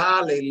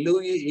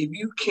 Hallelujah. If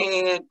you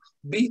can,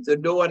 beat the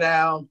door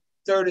down,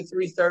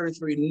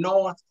 3333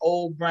 North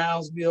Old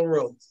Brownsville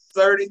Road,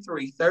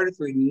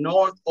 3333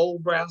 North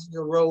Old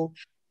Brownsville Road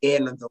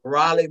in the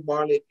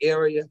Raleigh-Bartlett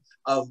area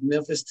of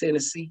Memphis,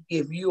 Tennessee.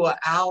 If you are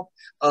out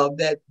of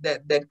that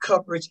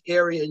coverage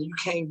area and you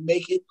can't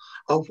make it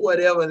or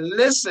whatever,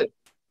 listen,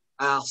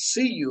 I'll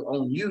see you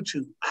on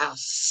YouTube. I'll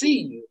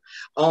see you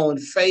on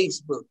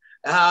Facebook.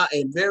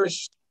 And very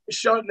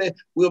shortly,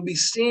 we'll be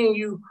seeing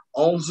you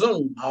on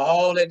Zoom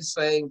all at the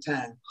same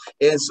time.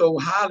 And so,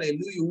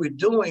 hallelujah, we're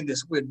doing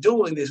this. We're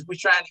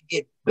trying to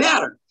get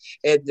better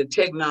at the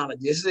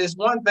technology. It's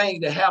one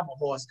thing to have a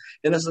horse,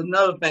 and it's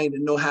another thing to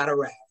know how to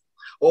ride.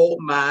 Oh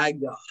my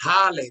God,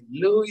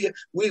 hallelujah.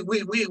 We're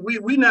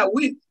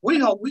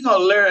gonna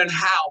learn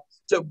how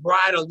to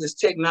bridle this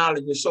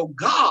technology so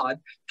God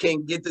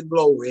can get the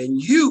glory and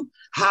you,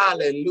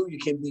 hallelujah,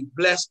 can be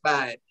blessed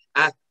by it.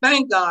 I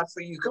thank God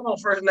for you. Come on,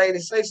 First Lady,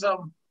 say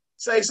something.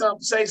 Say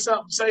something.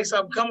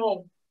 Come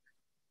on.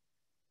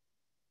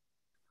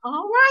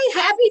 All right.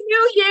 Happy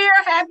New Year,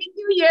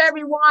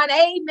 everyone.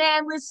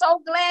 Amen. We're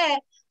so glad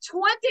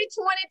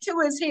 2022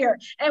 is here,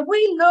 and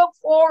we look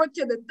forward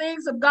to the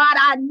things of God.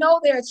 I know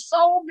there's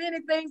so many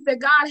things that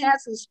God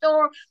has in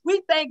store.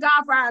 We thank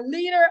God for our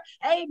leader.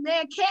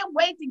 Amen. Can't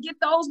wait to get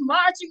those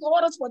marching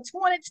orders for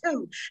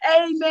 22.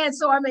 Amen.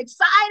 So I'm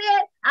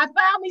excited I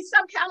found me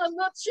some kind of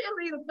little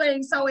cheerleader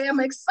thing. So I'm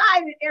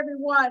excited,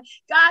 everyone.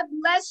 God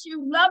bless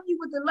you. Love you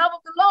with the love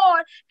of the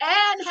Lord.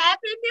 And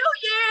Happy New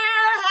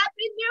Year.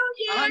 Happy New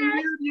Year.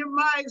 Unmute your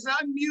mics.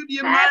 Unmute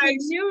your Happy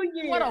mics. New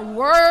Year. What a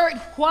word.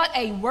 What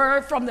a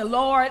word from the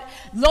Lord.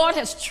 Lord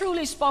has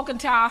truly spoken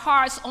to our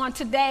hearts on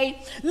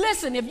today.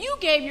 Listen, if you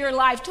gave your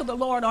life to the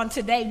Lord on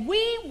today,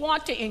 we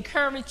want to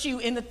encourage you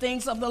in the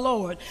things of the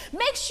Lord.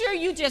 Make sure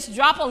you just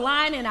drop a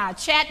line in our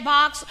chat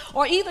box,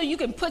 or either you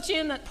can punch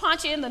in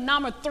the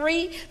number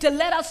 3 to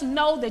let us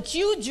know that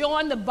you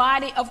joined the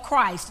body of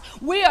Christ.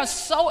 We are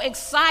so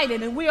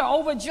excited and we are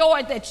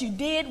overjoyed that you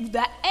did.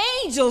 The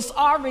angels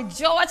are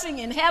rejoicing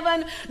in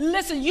heaven.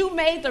 Listen, you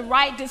made the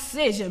right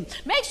decision.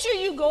 Make sure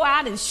you go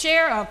out and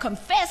share or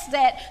confess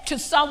that to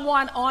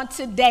someone on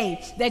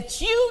today,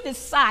 that you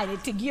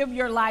decided to give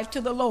your life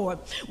to the Lord.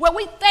 Well,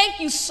 we thank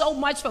you so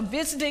much for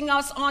visiting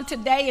us on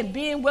today and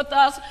being with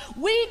us.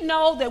 We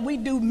know that we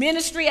do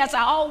ministry, as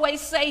I always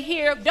say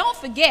here. Don't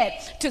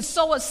forget to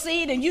sow a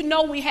seed, and you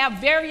know we have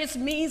various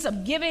means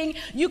of giving.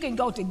 You can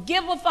go to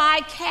Giveify,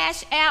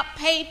 Cash App,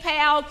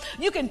 PayPal.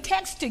 You can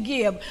text to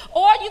give,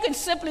 or you can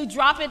simply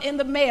drop it in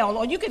the mail,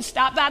 or you can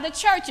stop by the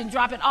church and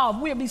drop it off.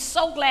 We'll be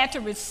so glad to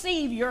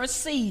receive your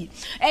seed.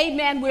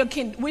 Amen. We'll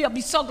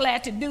be so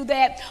glad to do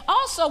that.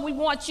 Also, we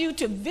want you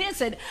to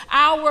visit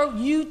our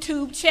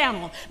YouTube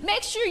channel.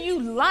 Make sure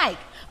you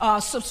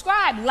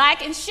subscribe,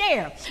 like, and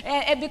share,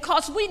 and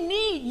because we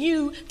need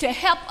you to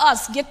help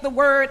us get the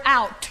word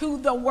out to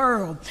the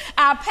world.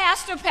 Our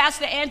pastor,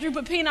 Pastor Andrew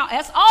Pepino,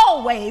 as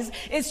always,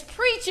 is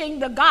preaching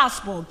the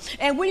gospel,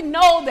 and we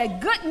know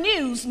that good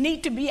news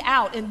need to be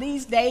out in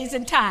these days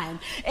and time.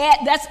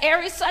 And that's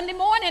every Sunday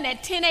morning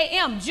at 10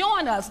 a.m.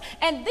 Join us,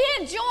 and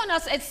then join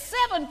us at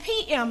 7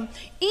 p.m.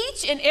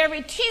 each and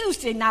every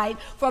Tuesday night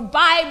for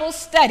Bible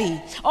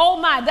study. Oh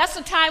my, that's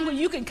a time when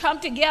you can come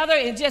together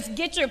and just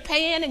get your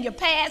pen and your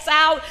pads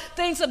out,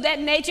 things of that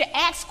nature,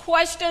 ask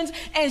questions,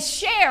 and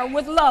share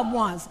with loved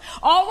ones.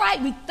 All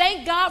right, we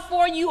thank God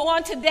for you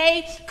on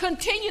today.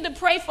 Continue to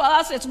pray for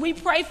us as we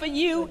pray for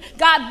you.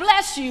 God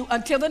bless you.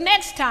 Until the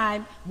next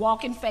time,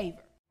 walk in favor.